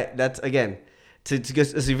that's again. So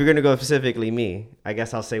if you're gonna go specifically me, I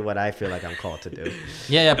guess I'll say what I feel like I'm called to do.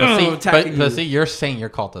 But see, you're saying you're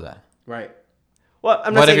called to that, right? Well,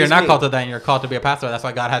 I'm not. But if you're not called to that and you're called to be a pastor, that's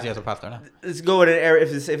why God has you as a pastor now. Let's go with an error.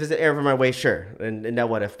 If it's an error from my way, sure. And that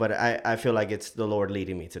what if? But I feel like it's the Lord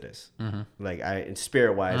leading me to this. Like in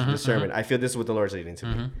spirit wise, in the sermon, I feel this is what the Lord's leading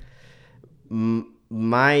to me.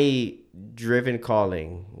 My driven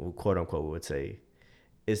calling, quote unquote, we would say,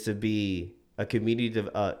 is to be a community,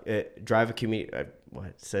 drive a community.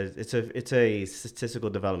 It's a statistical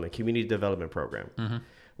development, community development program,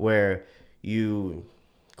 where you,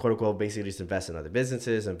 quote unquote, basically just invest in other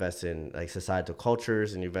businesses, invest in like societal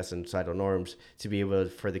cultures, and invest in societal norms to be able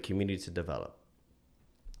for the community to develop.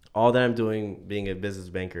 All that I'm doing, being a business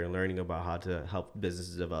banker and learning about how to help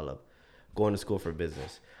businesses develop, going to school for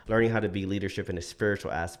business, learning how to be leadership in a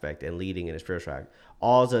spiritual aspect and leading in a spiritual aspect,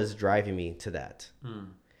 all that is driving me to that.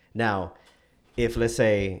 Now, if let's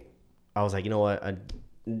say I was like, you know what,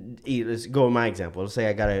 let's go with my example. Let's say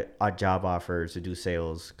I got a job offer to do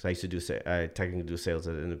sales, because I used to I technically do sales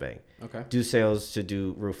in the bank. Okay. Do sales to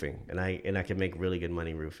do roofing, and I can make really good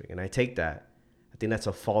money roofing, and I take that. I think that's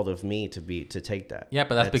a fault of me to take that. Yeah,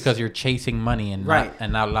 but that's because you're chasing money and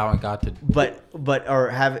not allowing God to. But what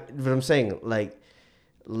I'm saying, like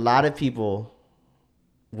a lot of people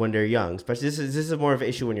when they're young, especially this is more of an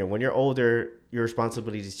issue when you're older, your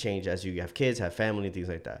responsibilities change as you have kids, have family, and things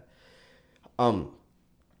like that. And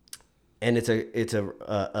it's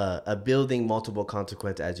a building multiple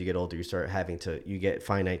consequence as you get older. You get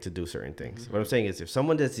finite to do certain things. What I'm saying is, if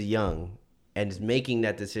someone that's young and is making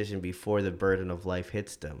that decision before the burden of life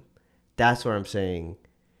hits them, that's where I'm saying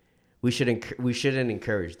we shouldn't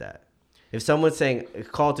encourage that. If someone's saying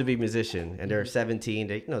called to be a musician and they're 17,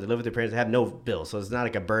 they live with their parents, they have no bills, so it's not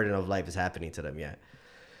like a burden of life is happening to them yet.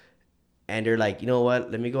 And they're like, you know what?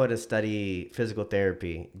 Let me go ahead and study physical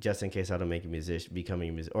therapy just in case I don't make becoming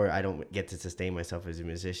a musician, or I don't get to sustain myself as a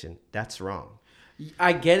musician. That's wrong.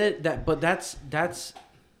 I get it, but that's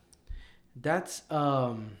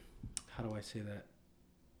how do I say that?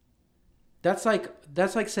 That's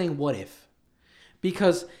like saying what if,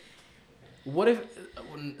 because what if?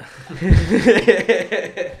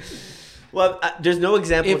 Well, there's no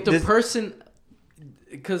example. If the person,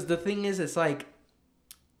 because the thing is, it's like,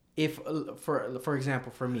 if for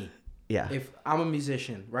example, for me, if I'm a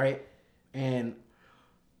musician, right, and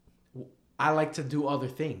I like to do other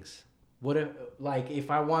things. What if, like,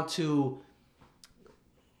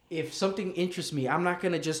 if something interests me, I'm not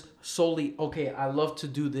gonna just solely, okay, I love to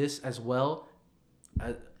do this as well,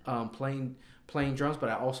 playing drums, but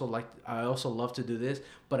I also love to do this,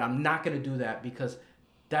 but I'm not gonna do that because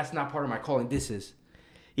that's not part of my calling. This is.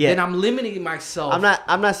 Yeah. Then I'm limiting myself.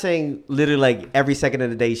 I'm not saying literally like every second of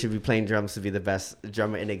the day you should be playing drums to be the best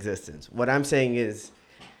drummer in existence. What I'm saying is,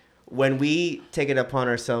 when we take it upon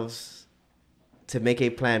ourselves to make a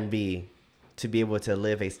plan B to be able to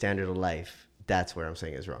live a standard of life. That's where I'm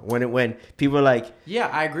saying is wrong. When people are like, yeah,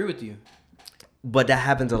 I agree with you. But that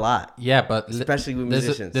happens a lot. Yeah, but especially with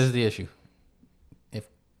musicians. This is the issue.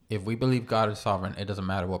 If we believe God is sovereign, it doesn't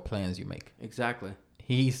matter what plans you make. Exactly.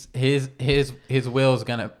 His will is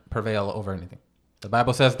gonna prevail over anything. The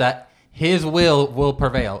Bible says that His will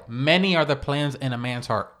prevail. Many are the plans in a man's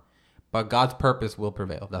heart, but God's purpose will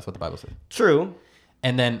prevail. That's what the Bible says. True.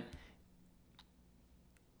 And then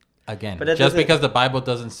again, but just because the Bible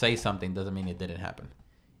doesn't say something doesn't mean it didn't happen.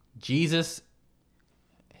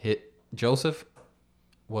 Joseph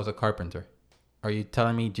was a carpenter. Are you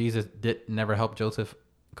telling me Jesus never helped Joseph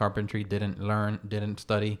carpentry, didn't learn, didn't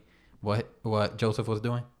study what Joseph was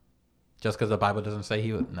doing? Just because the Bible doesn't say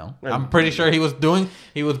he was? No. I'm pretty sure he was building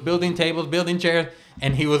tables, building chairs,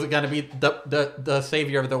 and he was going to be the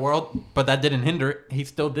savior of the world, but that didn't hinder it. He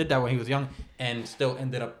still did that when he was young and still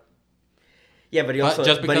ended up. Yeah, but he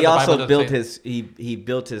also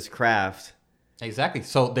built his craft. Exactly.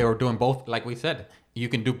 So they were doing both, like we said. You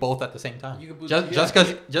can do both at the same time. Just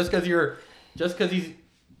because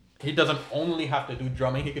he doesn't only have to do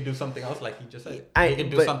drumming, he can do something else, like he just said. He can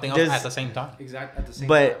do something else at the same time. Exactly, at the same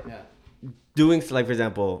time. Yeah. Doing, like, for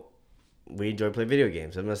example, we enjoy playing video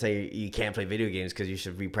games. I'm not saying you can't play video games because you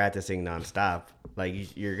should be practicing nonstop.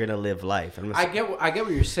 Like, you're gonna live life. I get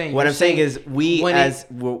what you're saying. What I'm saying is,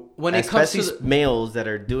 when it comes to males that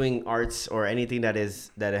are doing arts or anything that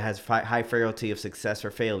has high frailty of success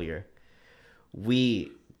or failure,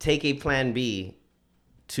 we take a plan B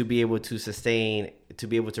to be able to sustain, to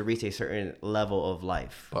be able to reach a certain level of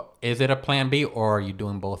life. But is it a plan B, or are you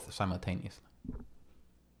doing both simultaneously?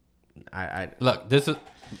 Look, this is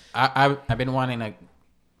I've been wanting to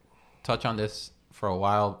touch on this for a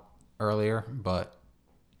while earlier, but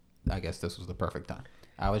I guess this was the perfect time.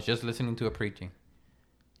 I was just listening to a preaching,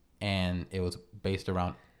 and it was based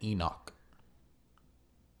around Enoch.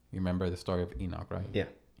 You remember the story of Enoch, right? Yeah.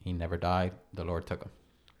 He never died. The Lord took him.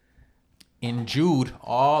 In Jude,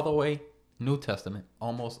 all the way New Testament,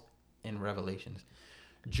 almost in Revelations,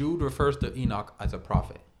 Jude refers to Enoch as a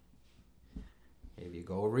prophet. If you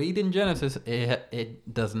go read in Genesis,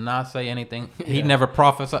 it does not say anything. He never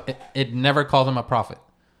prophesied. It never calls him a prophet.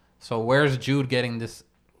 So where's Jude getting this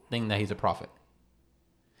thing that he's a prophet?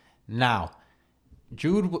 Now,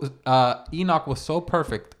 Enoch was so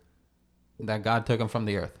perfect that God took him from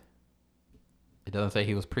the earth. It doesn't say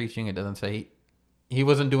he was preaching. It doesn't say he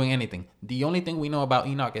wasn't doing anything. The only thing we know about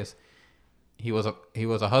Enoch is he was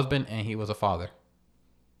a husband and he was a father.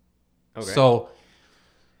 Okay.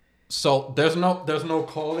 So there's no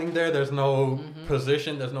calling there. There's no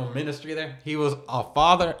position. There's no ministry there. He was a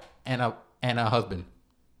father and a husband,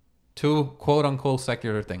 two quote unquote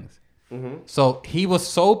secular things. Mm-hmm. So he was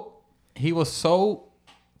so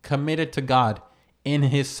committed to God in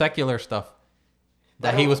his secular stuff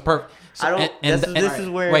that he was perfect. So,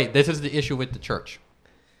 this is the issue with the church.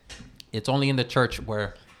 It's only in the church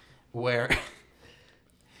where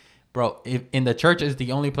bro, in the church is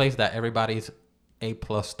the only place that everybody's A+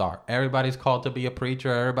 star. Everybody's called to be a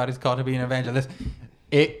preacher. Everybody's called to be an evangelist.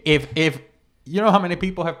 If you know how many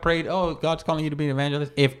people have prayed, oh, God's calling you to be an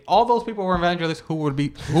evangelist. If all those people were evangelists, who would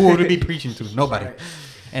it be preaching to? Nobody. Right.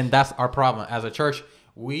 And that's our problem as a church.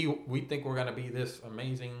 We think we're gonna be this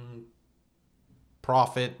amazing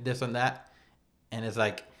prophet, this and that, and it's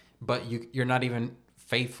like, but you're not even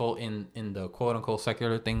faithful in the quote unquote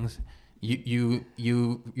secular things. You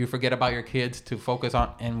forget about your kids to focus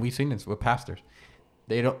on, and we've seen this with pastors.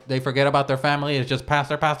 They forget about their family. It's just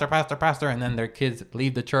pastor, and then their kids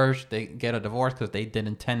leave the church. They get a divorce because they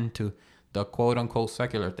didn't tend to the quote unquote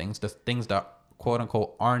secular things, the things that quote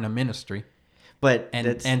unquote aren't a ministry. But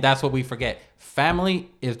that's what we forget.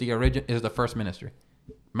 Family is the first ministry.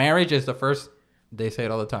 Marriage is the first. They say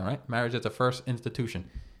it all the time, right? Marriage is the first institution.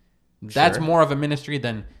 That's more of a ministry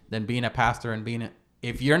than being a pastor and being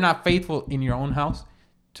if you're not faithful in your own house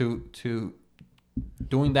to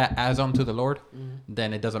doing that as unto the Lord,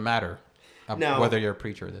 then it doesn't matter whether you're a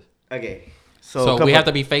preacher or this. Okay. So we have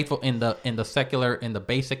to be faithful in the secular, in the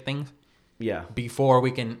basic things. Yeah. Before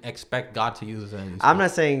we can expect God to use us. I'm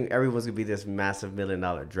not saying everyone's gonna be this massive $1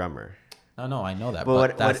 million drummer. No, I know that.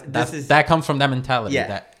 But that comes from that mentality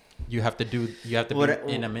that you have to be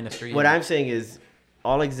in a ministry. What I'm saying is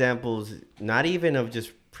all examples, not even of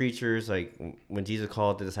just preachers, like when Jesus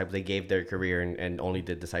called the disciples, they gave their career and only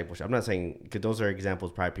did discipleship. I'm not saying, because those are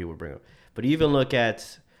examples probably people would bring up. But even look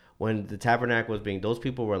at when the tabernacle was being, those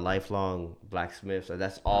people were lifelong blacksmiths. So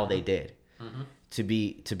that's all they did. Mm-hmm.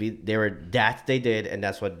 They did, and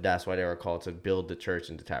that's why they were called to build the church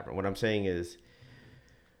and the tabernacle. What I'm saying is,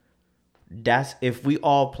 that's if we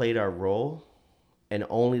all played our role, and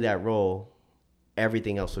only that role,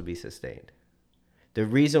 everything else would be sustained. The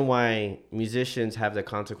reason why musicians have the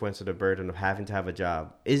consequence of the burden of having to have a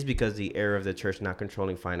job is because the era of the church not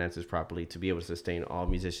controlling finances properly to be able to sustain all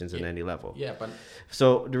musicians at any level. Yeah, but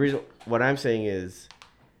so the reason what I'm saying is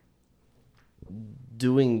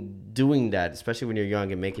doing that, especially when you're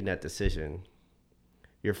young and making that decision,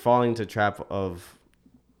 you're falling into trap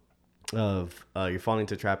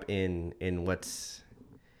in what's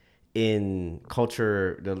in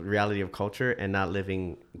culture, the reality of culture, and not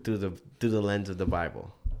living through the lens of the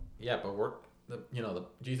Bible. Yeah,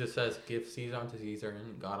 but Jesus says, "Give Caesar unto Caesar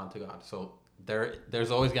and God unto God." So there's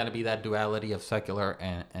always going to be that duality of secular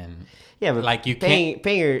and yeah, but like you paying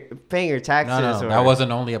your taxes. No, that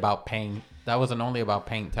wasn't only about paying. That wasn't only about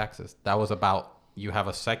paying taxes. That was about you have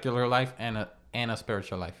a secular life and a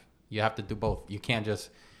spiritual life. You have to do both. You can't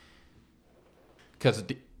just because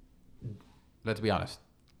let's be honest.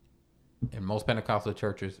 In most Pentecostal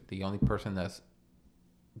churches, the only person that's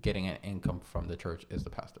getting an income from the church is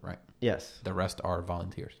the pastor, right? Yes. The rest are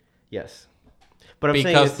volunteers. Yes. But I'm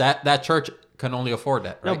because saying that church can only afford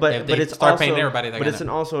that, right? No, but it's start also, paying everybody. But it's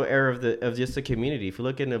also an era of just the community. If you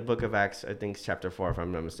look in the book of Acts, I think it's chapter 4, if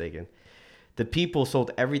I'm not mistaken, the people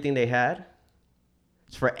sold everything they had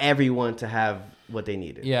for everyone to have what they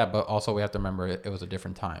needed. Yeah, but also we have to remember it was a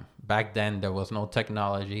different time. Back then, there was no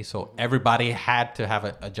technology, so everybody had to have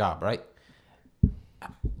a job, right?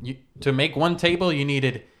 To make one table, you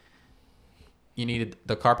needed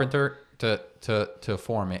the carpenter to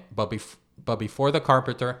form it, but before the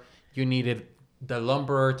carpenter, you needed the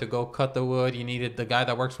lumberer to go cut the wood. You needed the guy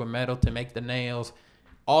that works with metal to make the nails.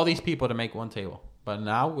 All these people to make one table. But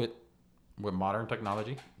now with modern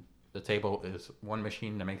technology, the table is one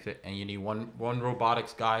machine that makes it, and you need one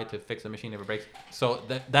robotics guy to fix the machine if it breaks. So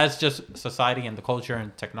that's just society and the culture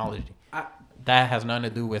and technology. That has nothing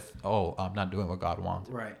to do with I'm not doing what God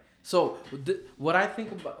wants. Right. So what I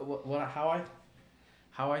think about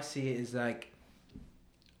how I see it is like,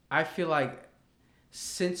 I feel like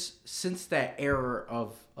since that era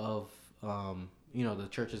of the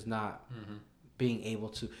church is not being able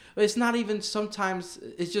to, it's not even sometimes,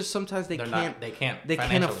 it's just sometimes they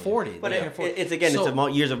can't afford it. But it's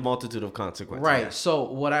years of multitude of consequences. Right. Yeah. So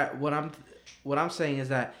what I'm saying is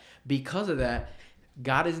that because of that,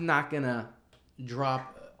 God is not gonna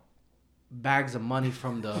drop bags of money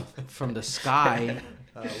from the sky.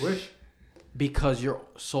 I wish. Because you're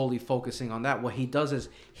solely focusing on that. What he does is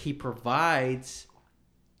he provides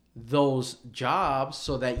those jobs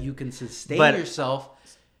so that you can sustain yourself,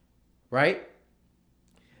 right?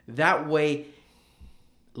 That way,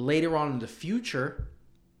 later on in the future,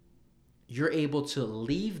 you're able to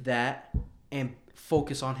leave that and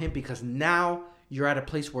focus on him, because now you're at a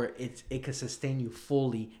place where it can sustain you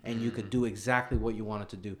fully and you could do exactly what you wanted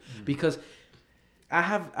to do. Because I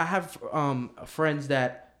have friends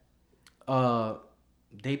that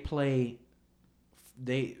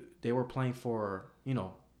they were playing for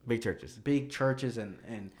big churches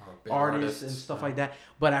and artists and stuff like that.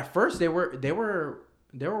 But at first they were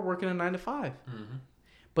working a 9 to 5.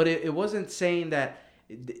 But it wasn't saying that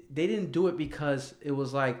they didn't do it because it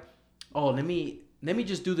was like, let me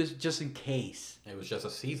just do this just in case. It was just a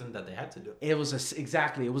season that they had to do it. It was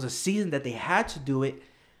a season that they had to do it,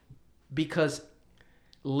 because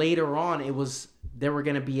later on they were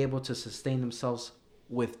going to be able to sustain themselves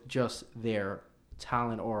with just their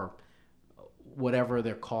talent or whatever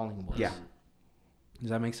their calling was. Yeah. Does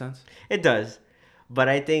that make sense? It does. But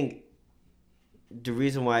I think the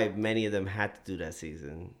reason why many of them had to do that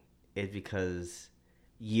season is because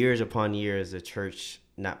years upon years, the church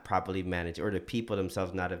not properly managed, or the people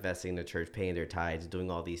themselves not investing in the church, paying their tithes,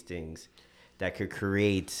 doing all these things that could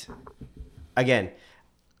create, again,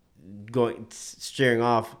 steering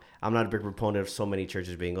off. I'm not a big proponent of so many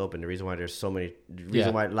churches being open. The reason why there's so many,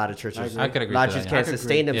 why a lot of churches, can't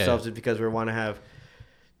sustain themselves is because we want to have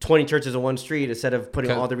 20 churches on one street instead of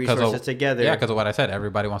putting all the resources together. Yeah, because of what I said,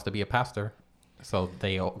 everybody wants to be a pastor, so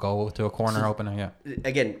they go to a corner opening. Yeah.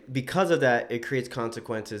 Again, because of that, it creates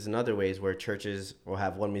consequences in other ways where churches will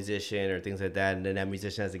have one musician or things like that, and then that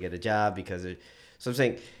musician has to get a job because. So I'm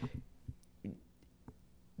saying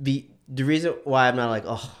the reason why I'm not like,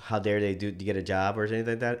 how dare they do to get a job or anything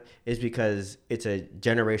like that, is because it's a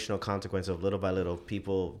generational consequence of little by little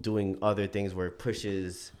people doing other things where it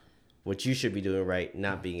pushes what you should be doing right,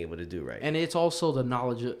 not being able to do right. And it's also the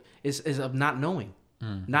knowledge of not knowing,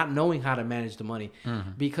 not knowing how to manage the money,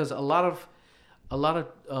 because a lot of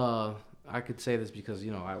I could say this because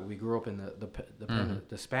we grew up in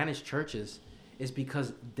the Spanish churches, is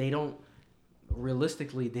because they don't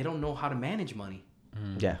know how to manage money.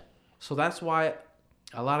 Yeah. So that's why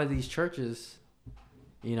a lot of these churches,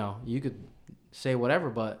 you could say whatever,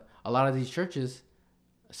 but a lot of these churches,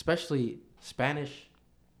 especially Spanish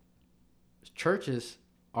churches,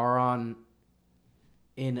 are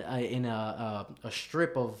in a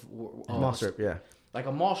strip of mall strip, yeah, like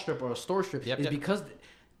a mall strip or a store strip. Is because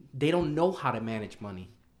they don't know how to manage money.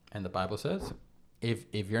 And the Bible says,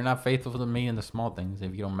 if you're not faithful to me in the small things,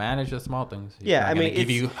 if you don't manage the small things, I mean,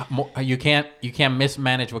 give you can't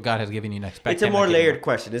mismanage what God has given you and expect. It's a more layered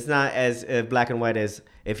question. It's not as black and white as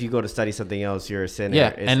if you go to study something else, you're a sinner. Yeah,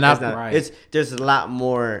 it's, and not it's not, right. It's there's a lot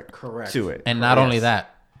more Correct. to it. And not only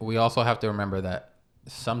that, we also have to remember that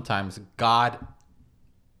sometimes God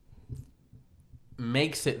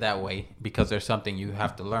makes it that way because there's something you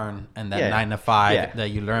have to learn, and that 9 to 5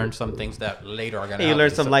 that you learn some things that later are gonna. You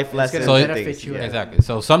learn some life lessons. So benefit you. Exactly.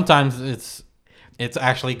 So sometimes it's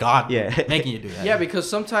actually God making you do that. Yeah, because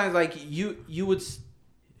sometimes like you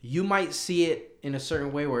might see it in a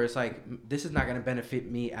certain way where it's like, this is not going to benefit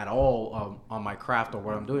me at all on my craft or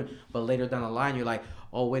what I'm doing. But later down the line, you're like,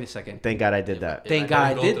 oh, wait a second. Thank God I did that. Thank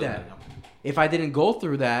God I did that. If I didn't go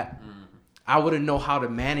through that, I wouldn't know how to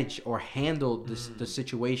manage or handle the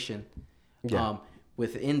situation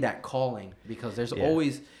within that calling. Because there's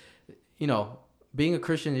always, being a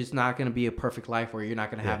Christian is not going to be a perfect life where you're not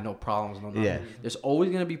going to have no problems. No nothing. There's always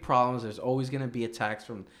going to be problems. There's always going to be attacks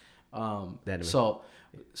from.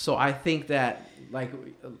 So I think that, like,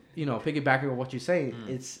 piggybacking on what you're saying,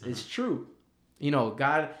 it's true.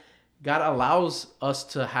 God allows us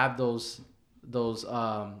to have those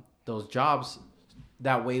jobs.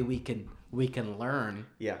 That way we can learn.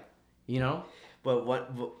 Yeah. But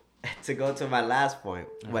what to go to my last point,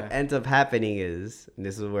 what ends up happening is, and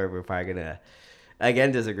this is where we're probably gonna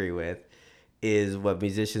again disagree with, is what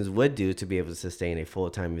musicians would do to be able to sustain a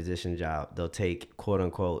full-time musician job. They'll take quote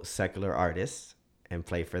unquote secular artists and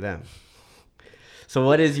play for them. So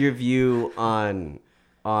what is your view on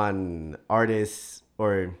artists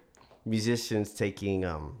or musicians taking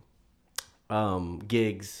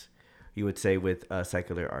gigs, you would say, with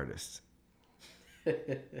secular artists?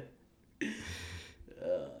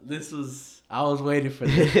 I was waiting for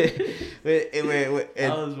this.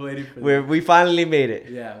 I was waiting for this. We finally made it.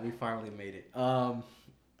 Yeah, we finally made it.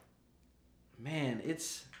 Man,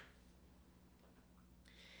 it's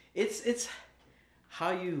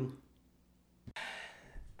how you.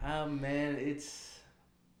 Man, it's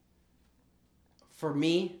for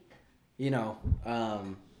me.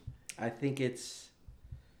 I think it's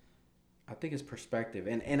perspective,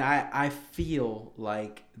 and I feel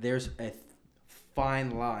like there's a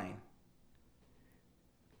fine line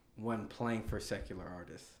when playing for secular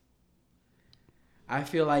artists. I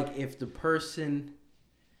feel like if the person,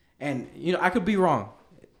 and I could be wrong,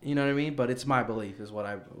 you know what I mean, but it's my belief is what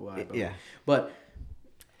I believe. Yeah. But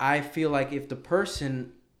I feel like if the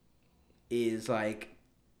person is like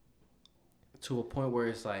to a point where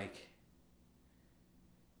it's like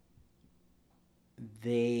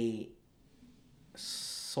they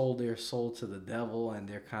sold their soul to the devil and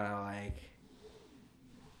they're kind of like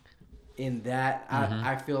in that,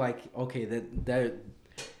 I feel like, okay, that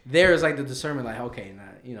there's like the discernment, like, okay,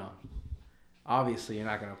 obviously you're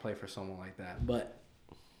not going to play for someone like that. But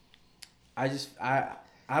I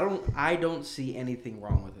don't see anything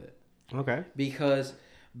wrong with it. Okay. Because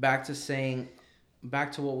back to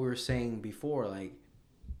what we were saying before, like,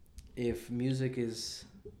 if music is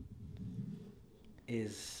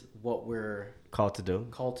what we're called to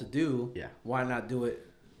do, why not do it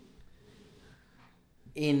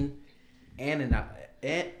in and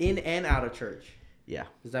out of church? Yeah.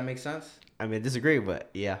 Does that make sense? I mean, I disagree, but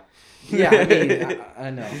yeah. Yeah, I mean, I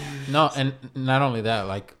know. No, and not only that,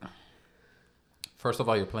 like, first of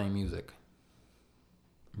all, you're playing music.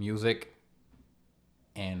 Music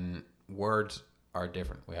and words are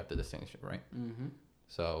different. We have to distinguish it, right? Mm-hmm.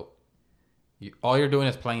 So all you're doing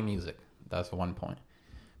is playing music. That's one point.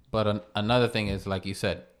 But another thing is, like you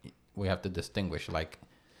said, we have to distinguish. Like,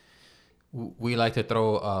 we like to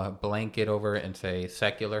throw a blanket over it and say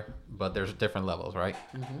secular, but there's different levels, right?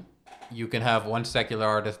 Mm-hmm. You can have one secular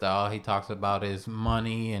artist that all he talks about is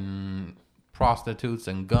money and prostitutes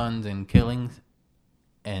and guns and killings,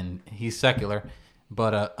 and he's secular.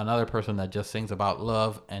 But another person that just sings about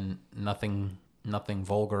love and nothing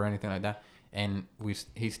vulgar or anything like that, and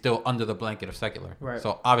he's still under the blanket of secular. Right.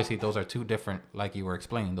 So obviously those are two different, like you were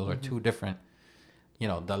explaining, those are two different,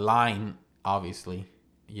 the line, obviously,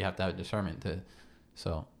 you have to have discernment to.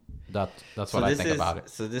 So that's what I think about it.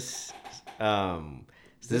 So this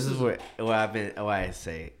is what I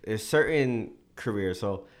say. There's certain careers.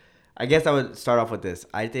 So I guess I would start off with this.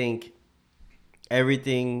 I think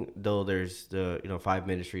everything, though there's the 5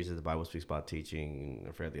 ministries that the Bible speaks about teaching,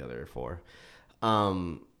 I forget the other 4.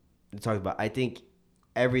 talks about. I think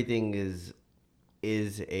everything is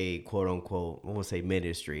a quote unquote, I won't say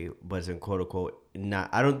ministry, but it's in quote unquote not.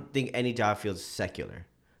 I don't think any job feels secular.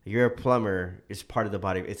 You're a plumber. It's part of the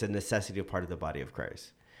body. It's a necessity of part of the body of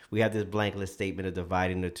Christ. We have this blanket statement of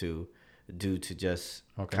dividing the two due to just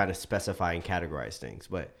kind of specify and categorize things.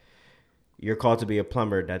 But you're called to be a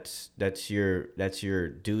plumber. That's your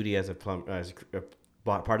duty as a plumber, as a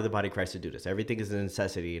part of the body of Christ to do this. Everything is a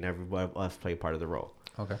necessity, and everyone of us play part of the role.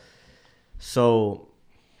 Okay. So,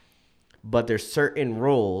 but there's certain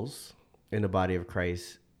roles in the body of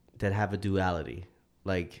Christ that have a duality.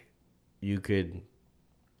 Like, you could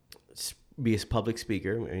be a public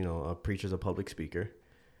speaker. A preacher's a public speaker.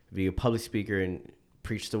 Be a public speaker and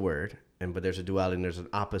preach the word. But there's a duality, and there's an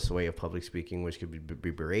opposite way of public speaking, which could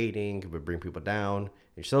be berating, could bring people down.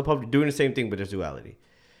 You're still doing the same thing, but there's duality.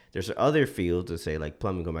 There's other fields that say, like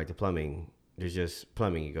plumbing, go back to plumbing. There's just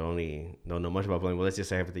plumbing. You don't know much about plumbing. Well, let's just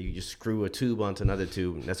say you just screw a tube onto another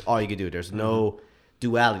tube. That's all you can do. There's no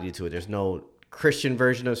duality to it. There's no Christian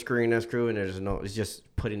version of screwing that screw, and it's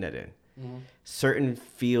just putting that in. Mm-hmm. Certain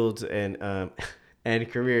fields and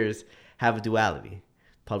careers have a duality.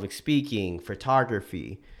 Public speaking,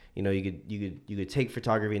 photography. You could take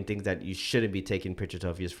photography and things that you shouldn't be taking pictures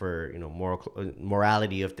of just for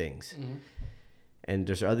morality of things. Mm-hmm. And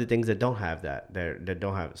there's other things that don't have that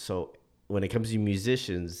don't have it. So when it comes to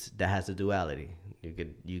musicians, that has a duality.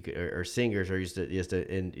 You could or singers, or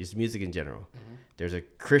just music in general. Mm-hmm. There's a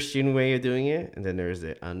Christian way of doing it, and then there's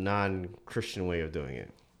a non-Christian way of doing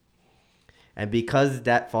it. And because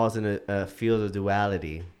that falls in a field of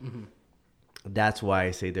duality, mm-hmm. that's why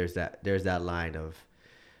I say there's that line of,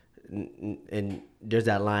 and there's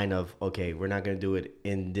that line of, okay, we're not going to do it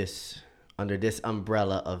under this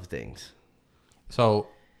umbrella of things. So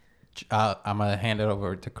I'm going to hand it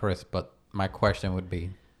over to Chris, but my question would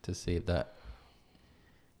be to see if that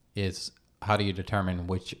is, how do you determine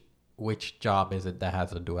which job is it that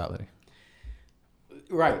has a duality?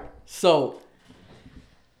 Right. So,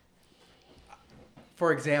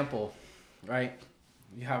 for example, right,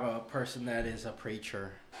 you have a person that is a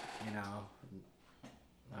preacher,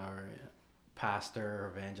 or pastor,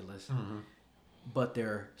 or evangelist, mm-hmm. but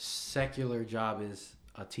their secular job is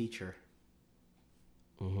a teacher.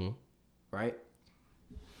 Mm-hmm. Right?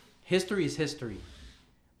 History is history,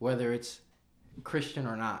 whether it's Christian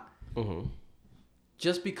or not. Mm-hmm.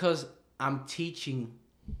 Just because I'm teaching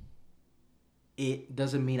it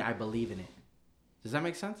doesn't mean I believe in it. Does that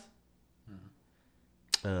make sense?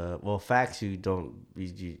 Well, facts, you don't.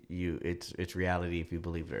 It's reality if you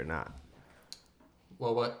believe it or not.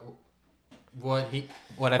 Well, what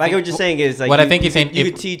I like what you're saying is like what I think he's saying. You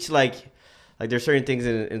could teach like there's certain things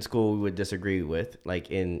in school we would disagree with,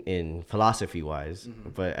 like in philosophy wise. Mm-hmm.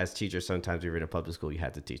 But as teachers, sometimes you're in a public school, you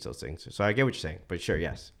have to teach those things. So I get what you're saying. But sure,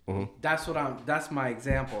 yes. Mm-hmm. That's my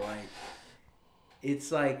example. Like,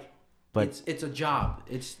 it's like, but it's a job.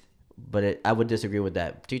 But I would disagree with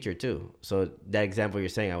that teacher too. So that example you're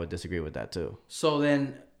saying, I would disagree with that too. So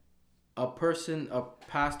then, a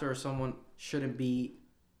pastor or someone shouldn't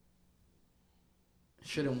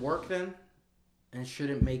work then, and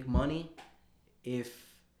shouldn't make money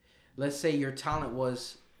if, let's say, your talent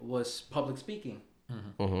was public speaking.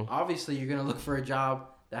 Mm-hmm. Mm-hmm. Obviously, you're gonna look for a job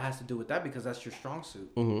that has to do with that because that's your strong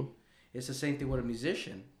suit. Mm-hmm. It's the same thing with a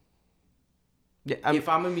musician. Yeah, if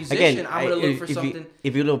I'm a musician, I'm gonna look for something.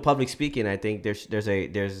 If you know public speaking, I think there's jobs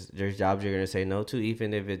you're gonna say no to,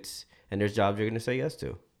 even if there's jobs you're gonna say yes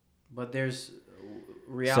to. But there's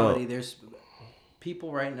reality. There's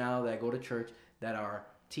people right now that go to church that are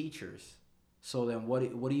teachers. So then, what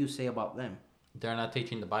do you say about them? They're not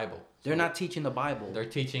teaching the Bible. They're not teaching the Bible. They're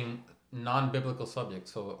teaching non-biblical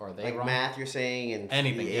subjects. So are they like wrong? Math? You're saying and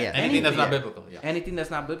anything? Yeah. Anything that's not biblical. Yeah. Anything that's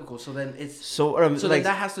not biblical. So then it's so then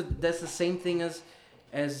that's the same thing as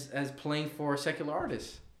playing for secular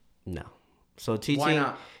artists. No. So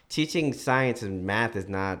teaching science and math is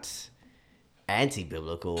not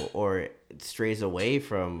anti-biblical, or it strays away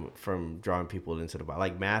from drawing people into the Bible.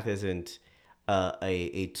 Like, math isn't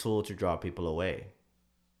a tool to draw people away.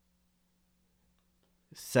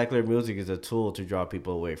 Secular music is a tool to draw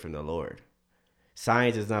people away from the Lord.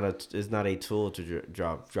 Science is not a tool to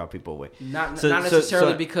draw people away. Not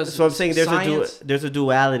necessarily because. So I'm saying there's a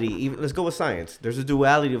duality. Even, let's go with science. There's a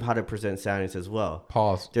duality of how to present science as well.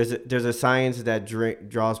 Pause. There's a science that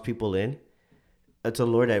draws people in to the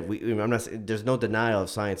Lord. There's no denial of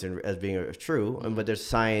science as being true, but there's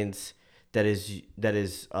science that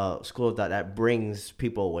is school of thought that brings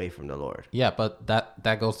people away from the Lord. Yeah, but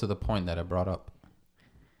that goes to the point that I brought up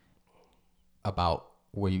about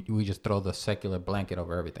where we just throw the secular blanket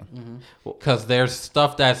over everything. Because there's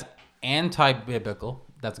stuff that's anti-biblical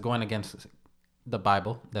that's going against the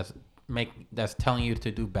Bible. That's telling you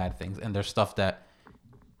to do bad things, and there's stuff that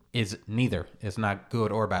is neither. It's not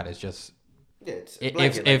good or bad. It's just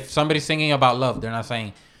if somebody's singing about love, they're not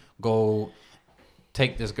saying go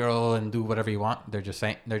take this girl and do whatever you want. They're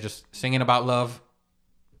just singing about love,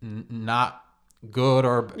 not good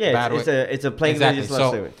or bad. It's a plain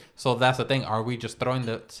exactly. So that's the thing. Are we just throwing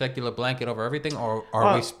the secular blanket over everything, or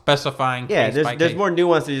are we specifying? Yeah, there's more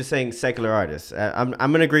nuance to just saying secular artists. I'm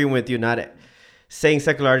gonna agree with you. Not saying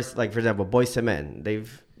secular artists, like for example, Boyz II Men.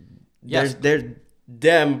 There's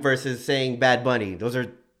them versus saying Bad Bunny. Those are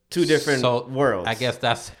two different worlds. I guess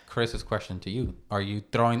that's Chris's question to you. Are you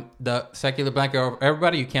throwing the secular blanket over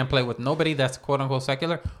everybody? You can't play with nobody that's quote unquote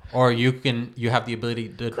secular, or you have the ability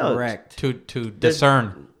to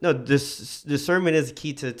discern. No, this discernment is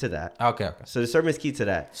key to that. Okay. So discernment is key to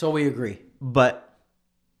that. So we agree. But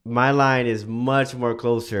my line is much more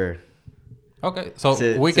closer. Okay,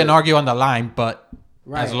 so we can argue on the line, but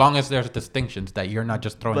as long as there's distinctions that you're not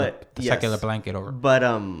just throwing the secular blanket over. But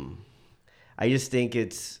I just think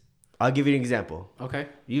I'll give you an example. Okay.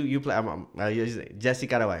 You play Jesse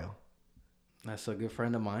Caraballo. That's a good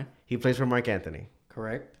friend of mine. He plays for Mark Anthony.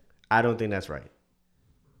 Correct. I don't think that's right.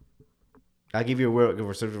 I'll give you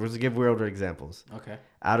let's give world examples. Okay.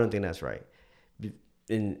 I don't think that's right.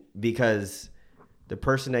 Because the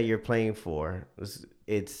person that you're playing for,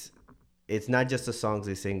 it's not just the songs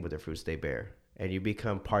they sing, but the fruits they bear. And you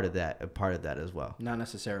become a part of that as well. Not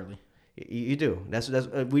necessarily. You do. That's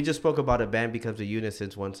we just spoke about a band becomes a unit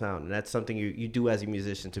since one sound, and that's something you do as a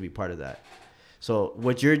musician to be part of that. So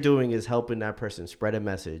what you're doing is helping that person spread a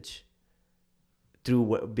message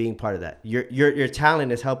through being part of that. Your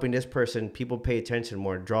talent is helping this person. People pay attention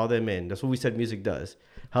more, draw them in. That's what we said music does.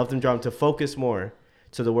 Help them draw them to focus more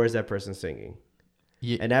to the words that person's singing.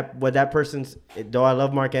 Yeah. And that person's, though I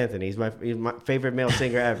love Mark Anthony, he's my favorite male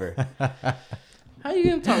singer ever. How you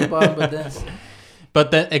gonna talk about him? But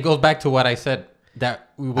then it goes back to what I said,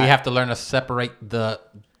 that we have to learn to separate the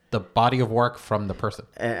body of work from the person.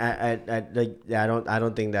 I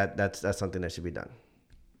don't think that's something that should be done.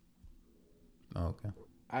 Oh,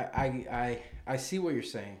 okay. I see what you're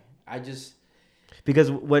saying. I just because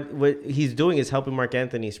what he's doing is helping Mark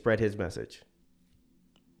Anthony spread his message.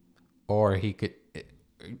 Or he could.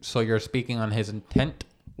 So you're speaking on his intent?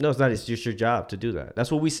 No, it's not. It's just your job to do that.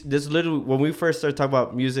 That's what this literally when we first started talking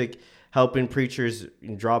about music helping preachers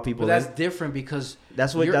draw people. But that's different because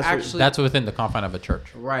that's within the confine of a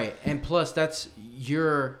church, right? And plus, that's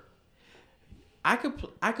your. I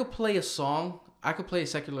could play a song. I could play a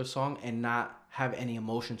secular song and not have any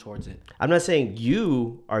emotion towards it. I'm not saying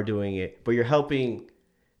you are doing it, but you're helping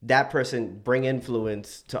that person bring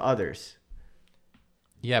influence to others.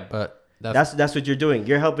 Yeah, but. That's what you're doing.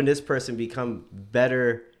 You're helping this person become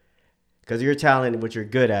better because your talent, what you're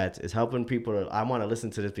good at, is helping people. I want to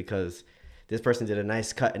listen to this because this person did a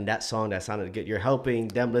nice cut in that song that sounded good. You're helping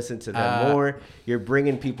them listen to them more. You're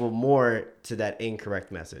bringing people more to that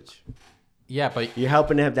incorrect message. Yeah, but you're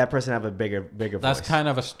helping that person have a bigger voice. That's kind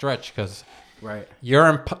of a stretch because right.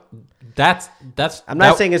 That's. I'm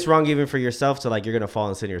not saying it's wrong even for yourself to like you're gonna fall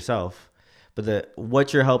and sin yourself. But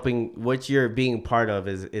what you're being part of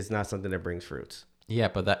is not something that brings fruits. Yeah,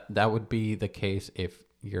 but that would be the case if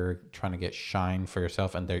you're trying to get shine for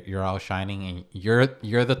yourself and you're all shining and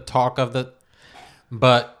you're the talk of the.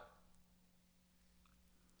 But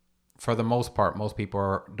for the most part, most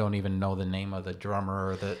people don't even know the name of the drummer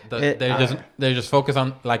or they just focus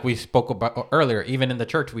on, like we spoke about earlier. Even in the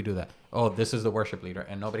church, we do that. Oh, this is the worship leader,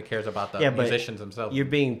 and nobody cares about the musicians themselves. You're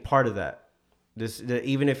being part of that.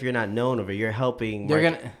 Even if you're not known of it, you're helping. They're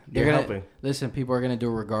gonna listen. People are gonna do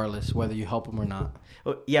it regardless, whether you help them or not.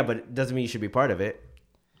 Well, yeah, but it doesn't mean you should be part of it.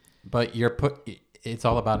 But it's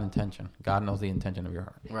all about intention. God knows the intention of your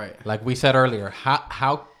heart. Right. Like we said earlier,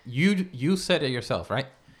 how you said it yourself, right?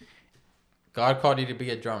 God called you to be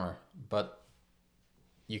a drummer, but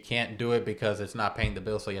you can't do it because it's not paying the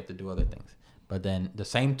bill, so you have to do other things. But then the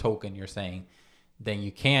same token, you're saying, then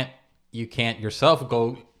you can't yourself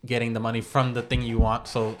go getting the money from the thing you want.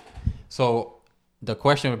 So the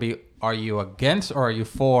question would be, are you against or are you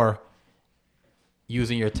for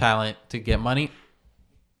using your talent to get money?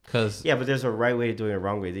 But there's a right way to do it and a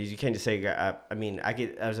wrong way. You can't just say, I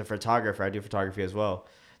get as a photographer, I do photography as well.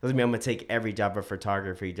 Doesn't mean I'm going to take every job of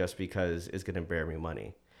photography just because it's going to bear me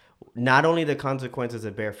money. Not only the consequences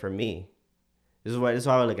it bear for me. This is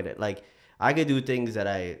how I look at it. Like I could do things that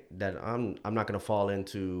I'm not going to fall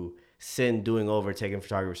into sin doing over taking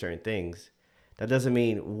photography for certain things. That doesn't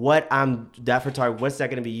mean what's that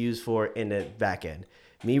going to be used for in the back end.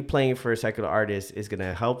 me playing for a secular artist is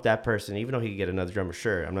gonna help that person, even though he can get another drummer.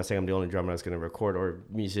 Sure, I'm not saying I'm the only drummer that's gonna record or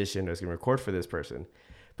musician that's gonna record for this person,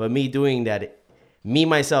 but me doing that, me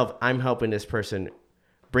myself, I'm helping this person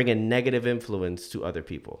bring a negative influence to other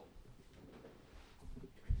people.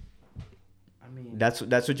 I mean, That's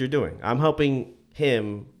what you're doing. I'm helping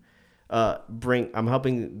him I'm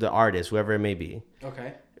helping the artist, whoever it may be.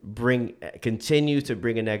 Okay. Continue to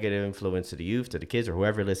bring a negative influence to the youth, to the kids, or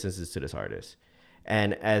whoever listens to this artist.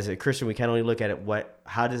 And as a Christian, we can't only look at it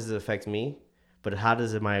how does it affect me, but how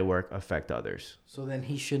does my work affect others? So then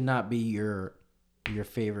he should not be your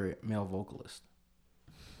favorite male vocalist.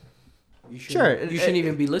 You shouldn't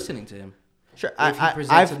even be listening to him. Sure, If he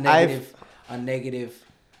presents a negative.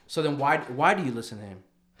 So then why do you listen to him?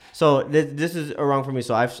 So this is wrong for me.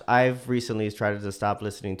 So I've recently tried to stop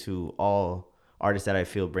listening to all artists that I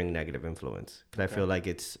feel bring negative influence, because I feel like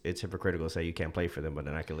it's hypocritical to say you can't play for them, but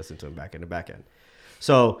then I can listen to them back in the back end.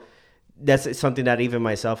 So that's something that even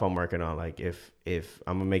myself I'm working on. Like if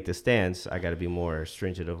I'm gonna make the stance, I got to be more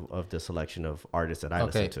stringent of the selection of artists that I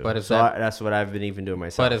listen to. But that's what I've been even doing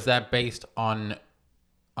myself. But is that based on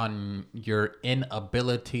your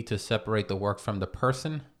inability to separate the work from the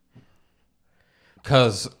person?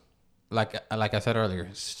 Because like I said earlier.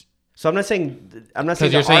 So I'm not saying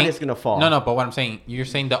the artist's gonna fall. No. But what I'm saying, you're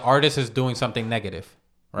saying the artist is doing something negative,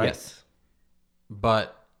 right? Yes.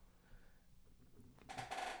 But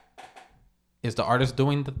is the artist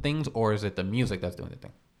doing the things, or is it the music that's doing the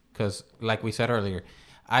thing? Because like we said earlier,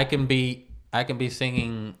 I can be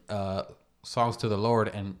singing songs to the Lord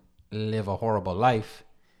and live a horrible life,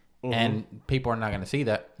 and people are not going to see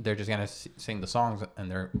that. They're just going to sing the songs,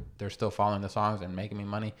 and they're still following the songs and making me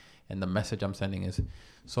money. And the message I'm sending is,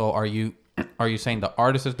 so are you saying the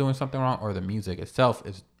artist is doing something wrong, or the music itself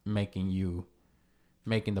is making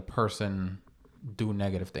the person do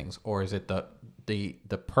negative things, or is it the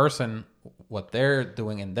person, what they're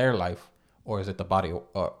doing in their life, or is it the body,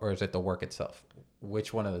 or is it the work itself?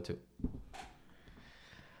 Which one of the two?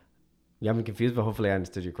 Yeah, I'm confused, but hopefully I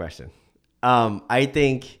understood your question. I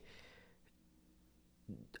think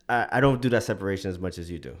I don't do that separation as much as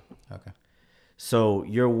you do. Okay. So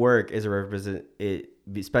your work is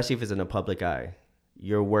especially if it's in a public eye,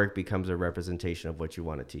 your work becomes a representation of what you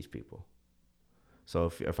want to teach people.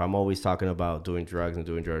 So if I'm always talking about doing drugs,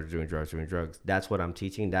 that's what I'm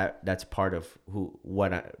teaching. That's part of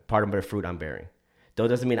part of the fruit I'm bearing. Though it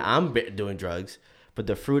doesn't mean I'm doing drugs, but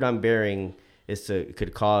the fruit I'm bearing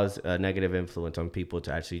could cause a negative influence on people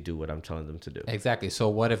to actually do what I'm telling them to do. Exactly. So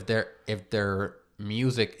what if their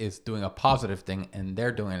music is doing a positive thing and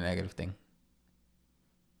they're doing a negative thing?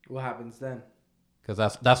 What happens then? Because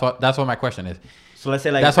that's what my question is. So let's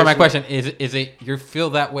say that's what my question is. Is it you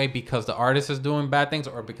feel that way because the artist is doing bad things,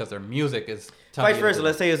 or because their music is vice versa?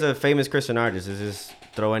 Let's say it's a famous Christian artist. Let's just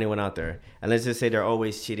throw anyone out there, and let's just say they're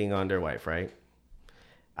always cheating on their wife, right?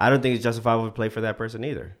 I don't think it's justifiable to play for that person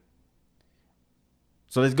either.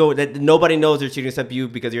 So let's go. That nobody knows they're cheating except you,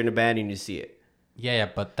 because you're in a band and you see it. Yeah,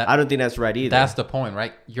 but I don't think that's right either. That's the point,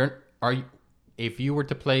 right? If you were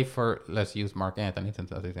to play for, let's use Mark Anthony since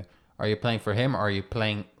that's his name. Are you playing for him, or are you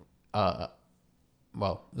playing?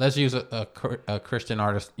 Well, let's use a Christian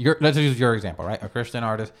artist. Let's use your example, right? A Christian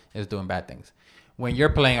artist is doing bad things. When you're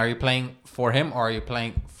playing, are you playing for him, or are you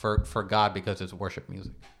playing for God because it's worship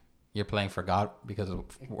music? You're playing for God because of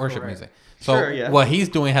worship music. So sure, yeah. What he's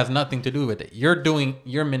doing has nothing to do with it. You're doing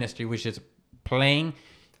your ministry, which is playing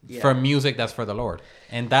for music that's for the Lord,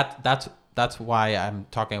 and that's why I'm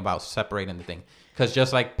talking about separating the thing. Because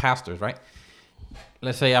just like pastors, right?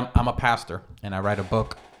 Let's say I'm a pastor and I write a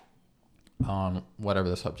book on whatever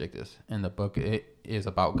the subject is. And the book is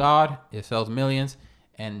about God. It sells millions.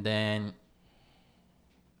 And then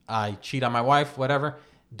I cheat on my wife, whatever.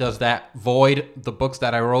 Does that void the books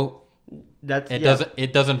that I wrote?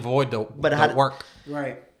 It doesn't void the work.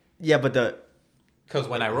 Right. Yeah, but because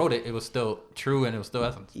when I wrote it, it was still true and it was still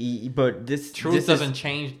essence. But truth doesn't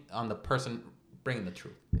change on the person bringing the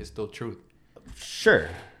truth. It's still truth. Sure.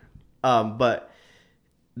 But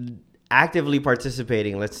actively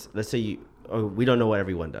participating, let's say we don't know what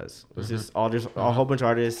everyone does. There's a whole bunch of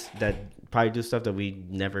artists that probably do stuff that we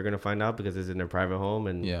never gonna find out because it's in their private home,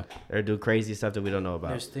 and they do crazy stuff that we don't know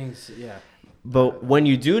about. There's things, But when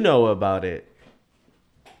you do know about it,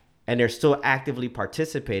 and they're still actively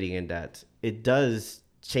participating in that, it does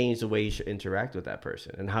change the way you should interact with that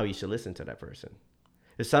person and how you should listen to that person.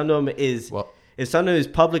 If someone is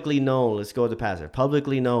publicly known, let's go with the pastor,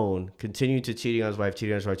 publicly known, continue to cheating on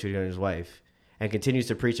his wife, and continues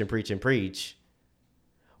to preach and preach and preach,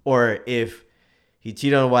 or if he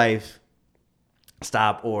cheated on a wife,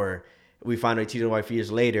 stop, or we find out he cheated on a wife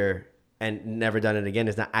years later, and never done it again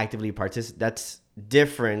is not actively participate. That's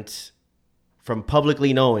different from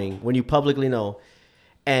publicly knowing. When you publicly know,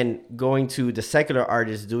 and going to the secular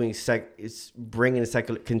artist doing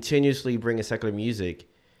continuously bringing secular music,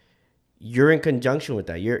 you're in conjunction with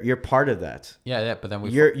that. You're part of that. Yeah. But then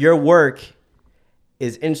your work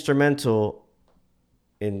is instrumental,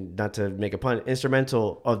 in, not to make a pun,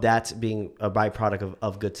 instrumental of that being a byproduct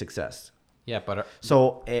of good success. Yeah, but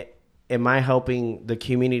so am I helping the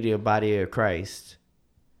community of body of Christ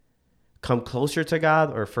come closer to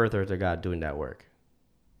God or further to God doing that work?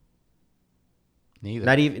 Neither.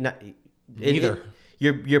 Neither.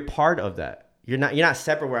 You're part of that. You're not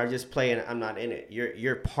separate where I'm just playing, I'm not in it.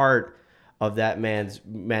 You're part of that man's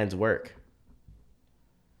work.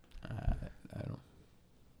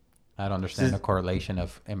 I don't understand the correlation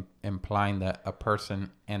of implying that a person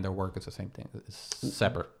and their work is the same thing. It's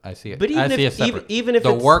separate. I see it. But even see it separate. Even if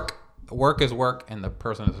the work is work and the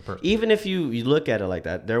person is a person. Even if you look at it like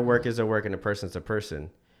that, their work is their work and the person's a person.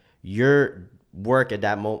 Your work at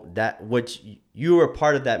that moment, that which you are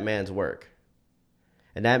part of that man's work,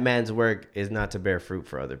 and that man's work is not to bear fruit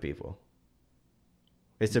for other people.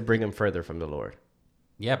 It's to bring them further from the Lord.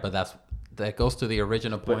 Yeah, but that goes to the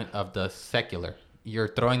original point of the secular. You're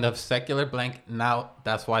throwing the secular blank. Now,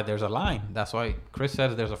 that's why there's a line. That's why Chris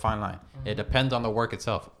says there's a fine line. It depends on the work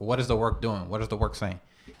itself. What is the work doing? What is the work saying?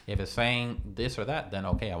 If it's saying this or that, then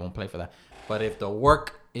okay, I won't play for that. But if the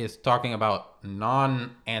work is talking about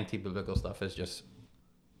non-anti-biblical stuff, it's just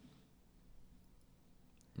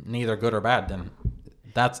neither good or bad, then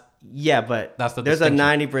that's... Yeah, but that's the there's a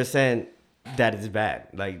 90% that is bad.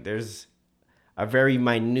 Like, there's a very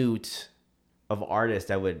minute of artists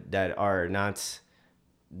that are not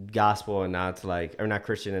gospel and not not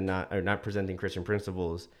Christian and not presenting Christian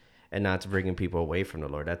principles and not bringing people away from the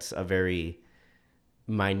Lord. That's a very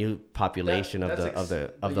minute population of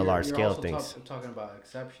the large scale things. I'm talking about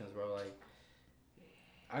exceptions, bro. Like,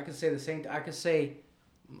 I could say the same. I could say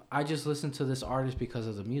I just listen to this artist because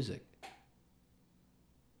of the music,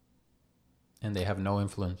 and they have no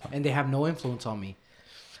influence. On me.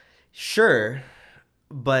 Sure,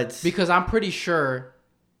 but because I'm pretty sure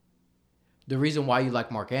the reason why you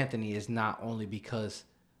like Mark Anthony is not only because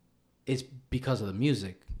it's because of the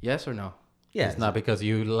music. Yes or no? Yeah, it's not because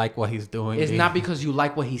you like what he's doing. It's not because you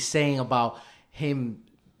like what he's saying about him,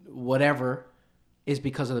 whatever. It's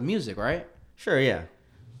because of the music, right? Sure, yeah.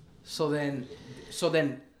 So then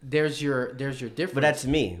there's your difference. But that's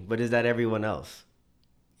me. But is that everyone else?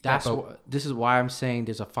 This is why I'm saying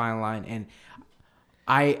there's a fine line, and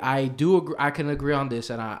I do agree. I can agree on this,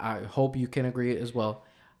 and I hope you can agree as well.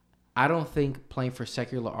 I don't think playing for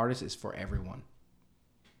secular artists is for everyone.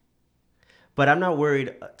 But I'm not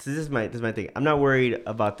worried. So this is my thing. I'm not worried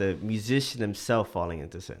about the musician himself falling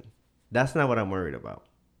into sin. That's not what I'm worried about.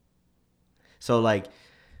 So, like,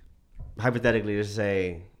 hypothetically, let's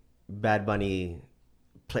say Bad Bunny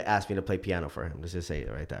asked me to play piano for him. Let's just say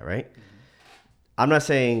it right there, right? Mm-hmm. I'm not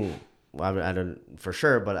saying, well, I don't for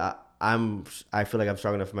sure, but I feel like I'm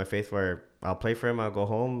strong enough in my faith where I'll play for him. I'll go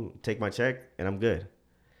home, take my check, and I'm good.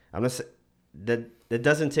 I'm not that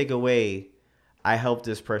doesn't take away. I help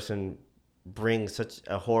this person bring such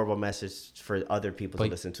a horrible message for other people to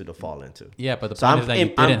listen to fall into. Yeah, but the point is that you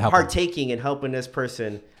didn't help. I'm partaking in helping this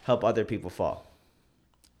person help other people fall.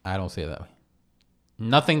 I don't see it that way.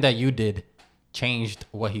 Nothing that you did changed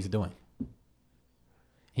what he's doing.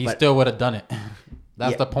 He still would have done it.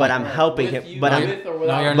 That's the point. But I'm helping him. But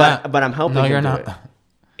you're not. But I'm helping him. No, you're not.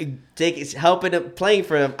 It's helping him, playing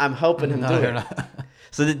for him. I'm helping him do it. Not.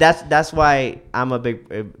 So that's why I'm a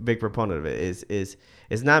big proponent of it.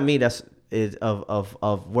 It's not me is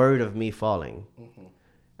of word of me falling. Mm-hmm.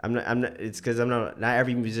 I'm not. It's because I'm not. Not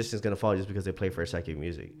every musician is gonna fall just because they play for secular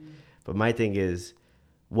music. But my thing is,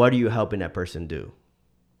 what are you helping that person do?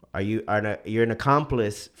 You're an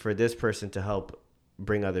accomplice for this person to help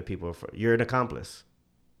bring other people. You're an accomplice.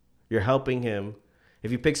 You're helping him.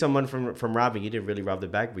 If you pick someone from robbing, you didn't really rob the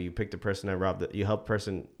bank, but you picked the person that robbed it. You helped the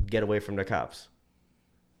person get away from the cops.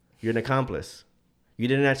 You're an accomplice. You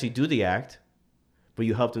didn't actually do the act, but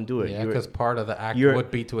you helped him do it. Yeah, because part of the act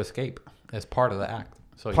would be to escape. It's part of the act.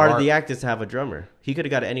 So part of the act is to have a drummer. He could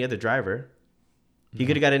have got any other driver. He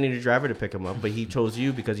could have got any other driver to pick him up, but he chose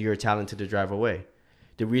you because you're talented to drive away.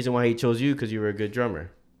 The reason why he chose you because you were a good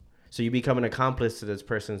drummer. So you become an accomplice to this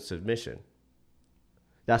person's submission.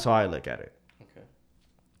 That's how I look at it. Okay.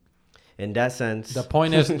 In that sense, the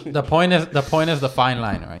point is the fine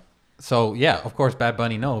line, right? So yeah, of course, Bad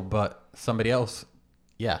Bunny, no, but somebody else,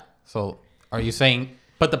 yeah. So are you saying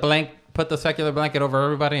put the secular blanket over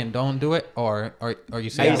everybody and don't do it, or are you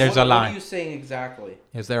saying there's a line? What are you saying exactly?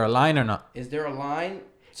 Is there a line or not? Is there a line?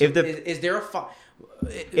 if the is there a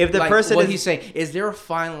if the like person what is, he's saying, is there a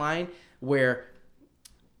fine line where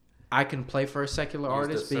I can play for a secular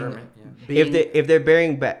artist being if they're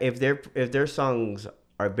bearing if their songs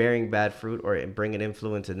are bearing bad fruit or bring an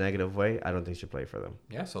influence in a negative way, I don't think you should play for them.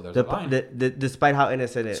 Yeah, so there's a line. Despite how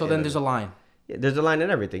innocent it is. So then there's a line. There's a line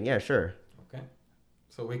in everything. Yeah, sure. Okay.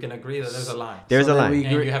 So we can agree that there's a line. There's a line.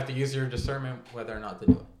 And you have to use your discernment whether or not to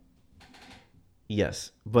do it.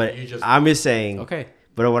 Yes. But I'm just saying. Okay.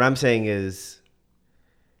 But what I'm saying is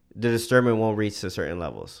the discernment won't reach to certain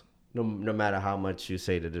levels. No matter how much you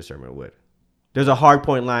say the discernment would. There's a hard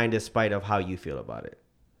point line despite of how you feel about it.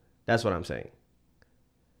 That's what I'm saying.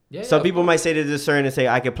 Yeah, Some people might say to discern and say,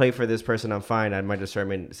 I can play for this person, I'm fine. And my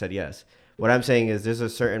discernment said yes. What I'm saying is there's a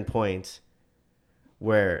certain point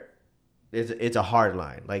where it's a hard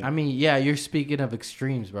line. Like, I mean, yeah, you're speaking of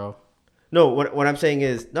extremes, bro. No, what I'm saying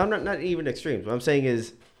is, no, not even extremes. What I'm saying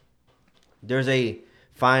is there's a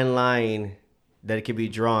fine line that it can be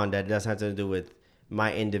drawn that doesn't have to do with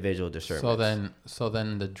my individual discernment. So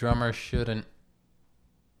then the drummer shouldn't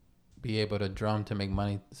be able to drum to make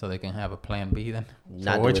money so they can have a plan B then?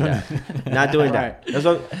 Not doing that. Not doing that. That's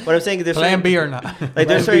what I'm saying is there's plan B or not. Like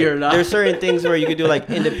there's certain things where you can do like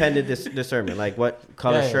independent discernment, like what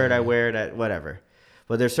color shirt I wear, that whatever.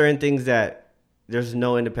 But there's certain things that there's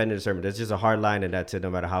no independent discernment. There's just a hard line, and that's it, no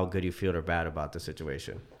matter how good you feel or bad about the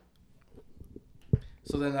situation.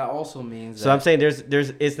 So then that also means So I'm saying there's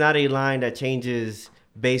it's not a line that changes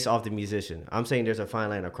based off the musician. I'm saying there's a fine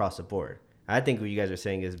line across the board. I think what you guys are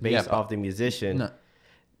saying is based off the musician. No.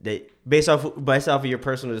 That based off of your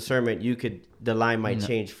personal discernment, the line might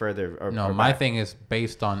change further. Or my thing is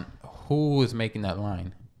based on who is making that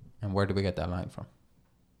line, and where do we get that line from?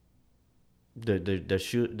 The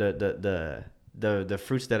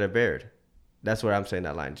fruits that are bared. That's where I'm saying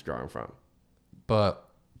that line's drawing from. But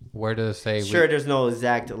where does it say? Sure, there's no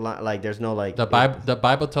exact line. Like there's no like. The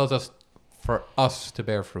Bible tells us for us to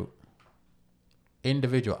bear fruit.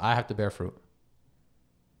 Individual, I have to bear fruit.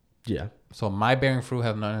 Yeah. So my bearing fruit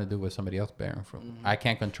has nothing to do with somebody else bearing fruit. Mm-hmm. I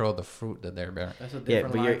can't control the fruit that they're bearing. That's a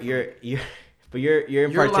different line. But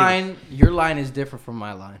your line is different from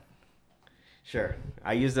my line. Sure.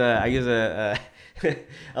 I use a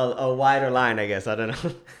wider line, I guess. I don't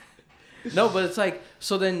know. No, but it's like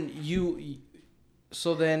so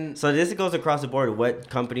this goes across the board. What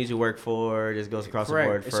companies you work for? This goes across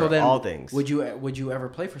correct. the board for all things. Would you ever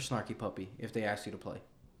play for Snarky Puppy if they asked you to play?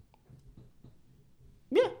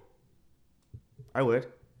 Yeah, I would.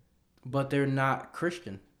 But they're not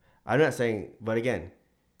Christian. I'm not saying, but again,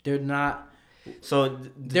 they're not. So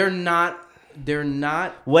they're not.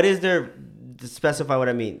 What is their? To specify what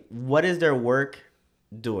I mean. What is their work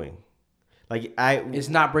doing? Like it's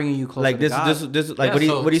not bringing you closer. Like to God. this like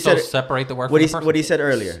what he said. Separate the work. What he said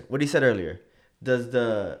earlier.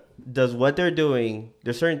 Does what they're doing?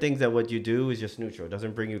 There's certain things that what you do is just neutral. It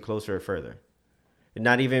doesn't bring you closer or further.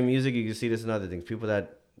 Not even music. You can see this in other things. People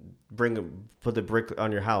that put the brick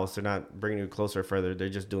on your house, they're not bringing you closer or further. They're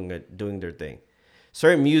just doing their thing.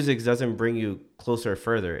 Certain music doesn't bring you closer or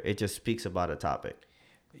further. It just speaks about a topic.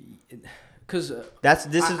 Because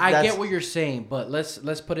I get what you're saying, but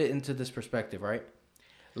let's put it into this perspective, right?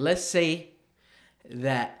 Let's say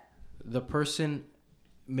that the person,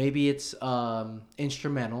 maybe it's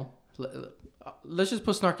instrumental. Let's just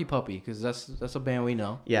put Snarky Puppy because that's a band we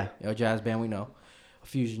know. Yeah, a jazz band we know, a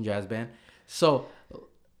fusion jazz band. So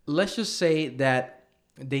let's just say that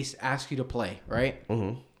they ask you to play, right?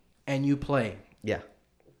 Mm-hmm. And you play. Yeah.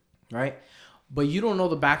 Right, but you don't know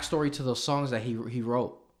the backstory to those songs that he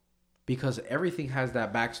wrote. Because everything has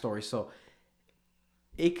that backstory. So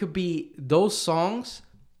it could be, those songs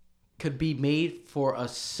could be made for a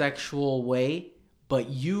sexual way, but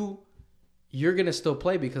you're gonna still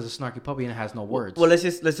play because it's Snarky Puppy and it has no words. Well, let's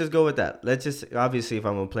just go with that. Let's just, obviously, if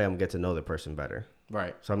I'm gonna play, I'm gonna get to know the person better.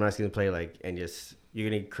 Right. So I'm not just gonna play you're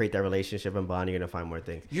gonna create that relationship and bond. You're gonna find more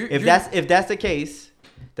things. If that's the case,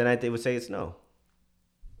 then I would say it's no.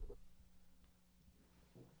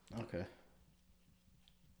 Okay.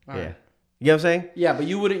 All right. You know what I'm saying? Yeah, but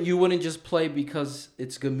you wouldn't just play because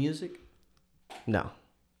it's good music? No.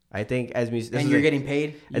 I think as music, and you're getting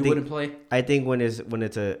paid, wouldn't play? I think when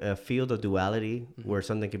it's a field of duality, mm-hmm. where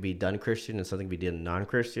something can be done Christian and something can be done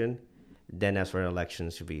non-Christian, then that's where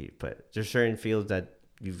elections should be put. There's certain fields that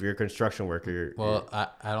if you're a construction worker.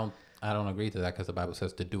 I don't agree to that because the Bible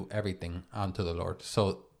says to do everything unto the Lord.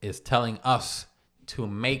 So it's telling us to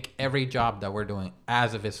make every job that we're doing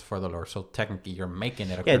as if it's for the Lord. So technically, you're making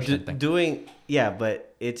it a Christian thing.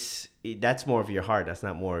 But that's more of your heart. That's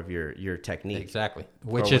not more of your technique. Exactly.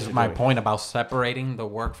 Which is my point about separating the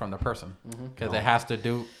work from the person, because it has to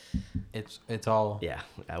do. It's all. Yeah,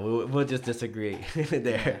 we'll just disagree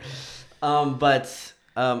there. But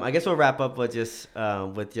I guess we'll wrap up with just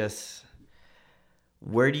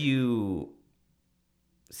where do you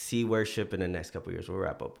see worship in the next couple of years? We'll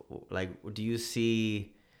wrap up. Like, do you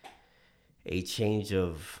see a change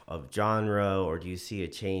of genre, or do you see a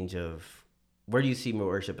change of where do you see more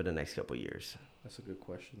worship in the next couple of years? That's a good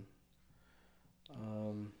question.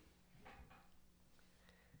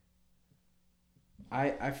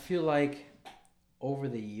 I feel like over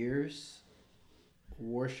the years,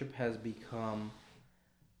 worship has become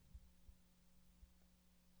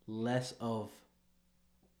less of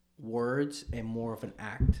words and more of an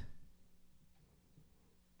act.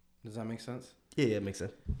 Does that make sense? Yeah, it makes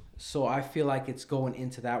sense. So I feel like it's going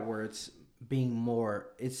into that where it's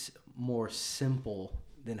more simple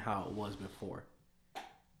than how it was before.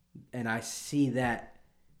 And I see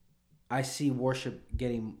worship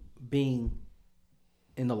being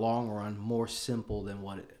in the long run more simple than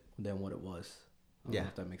what it was. I don't know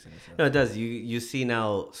if that makes any sense. No, it does. You see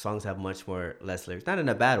now songs have much more less lyrics. Not in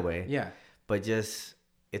a bad way. Yeah. But just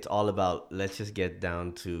it's all about let's just get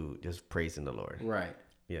down to just praising the Lord. Right.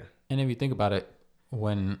 Yeah. And if you think about it,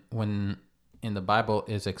 when in the Bible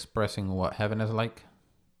is expressing what heaven is like,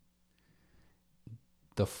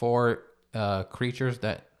 the four creatures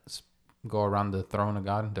that go around the throne of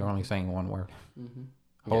God, they're only saying one word. Mm-hmm.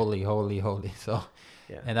 Holy, holy, holy. So,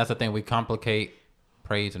 and that's the thing. We complicate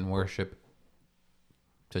praise and worship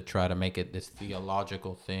to try to make it this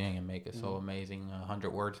theological thing and make it so amazing,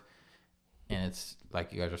 100 words. And it's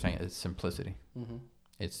like you guys are saying, it's simplicity. Mm-hmm.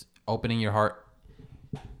 It's opening your heart.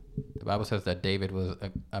 The Bible says that David was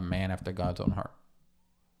a man after God's own heart.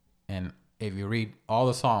 And if you read all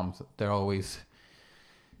the Psalms, they're always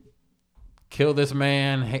kill this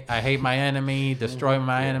man, I hate my enemy, destroy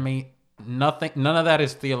my enemy. None of that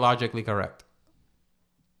is theologically correct.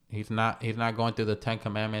 He's not going through the 10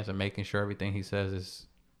 commandments and making sure everything he says is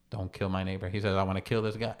don't kill my neighbor. He says, I want to kill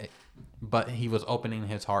this guy. But he was opening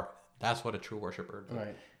his heart. That's what a true worshiper does.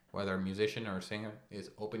 Right. Whether a musician or a singer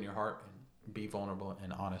is open your heart and be vulnerable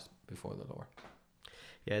and honest before the Lord.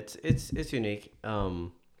 Yeah, it's unique.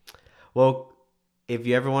 Well, if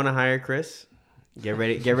you ever want to hire Chris, get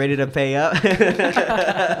ready to pay up.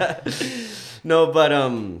 No, but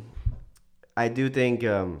I do think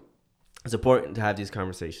it's important to have these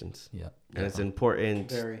conversations. Yeah. And it's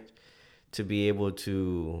important to be able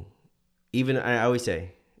to, even I always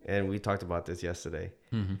say, and we talked about this yesterday,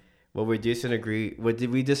 what we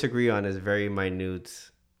disagree on is very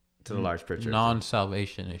minute to the large picture.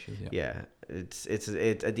 Non-salvation issues. Yeah. It's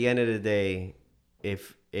at the end of the day,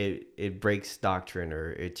 if it breaks doctrine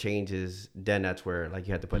or it changes, then that's where like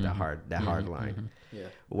you have to put that hard line. Yeah.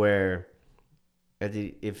 Where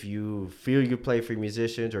if you feel you play for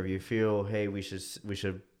musicians, or if you feel, hey, we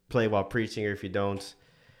should play while preaching, or if you don't,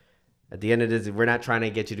 at the end of this, we're not trying to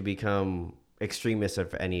get you to become extremists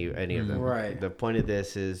of any of them. Right. The point of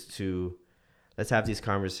this is to let's have these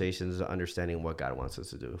conversations, understanding what God wants us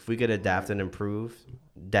to do. If we could adapt and improve,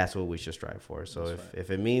 that's what we should strive for. So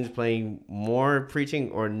if it means playing more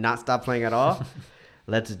preaching or not stop playing at all,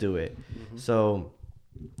 let's do it. So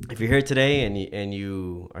if you're here today and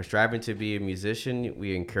you are striving to be a musician,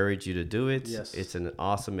 we encourage you to do it. Yes. It's an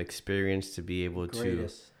awesome experience to be able to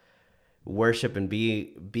worship and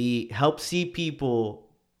help see people,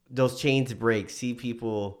 those chains break, see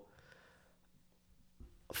people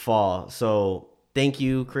fall. So thank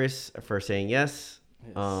you, Chris, for saying yes.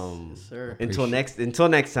 Yes, sir. Until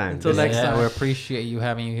next time. We appreciate you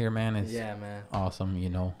having you here, man. It's man. Awesome. You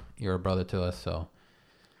know, you're a brother to us, so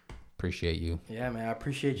appreciate you. Yeah, man. I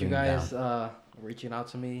appreciate you guys reaching out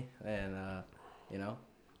to me, and I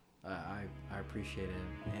appreciate it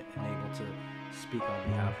and able to speak on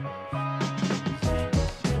behalf of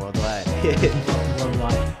worldwide.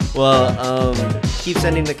 Well, keep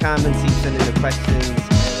sending the comments, keep sending the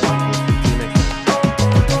questions.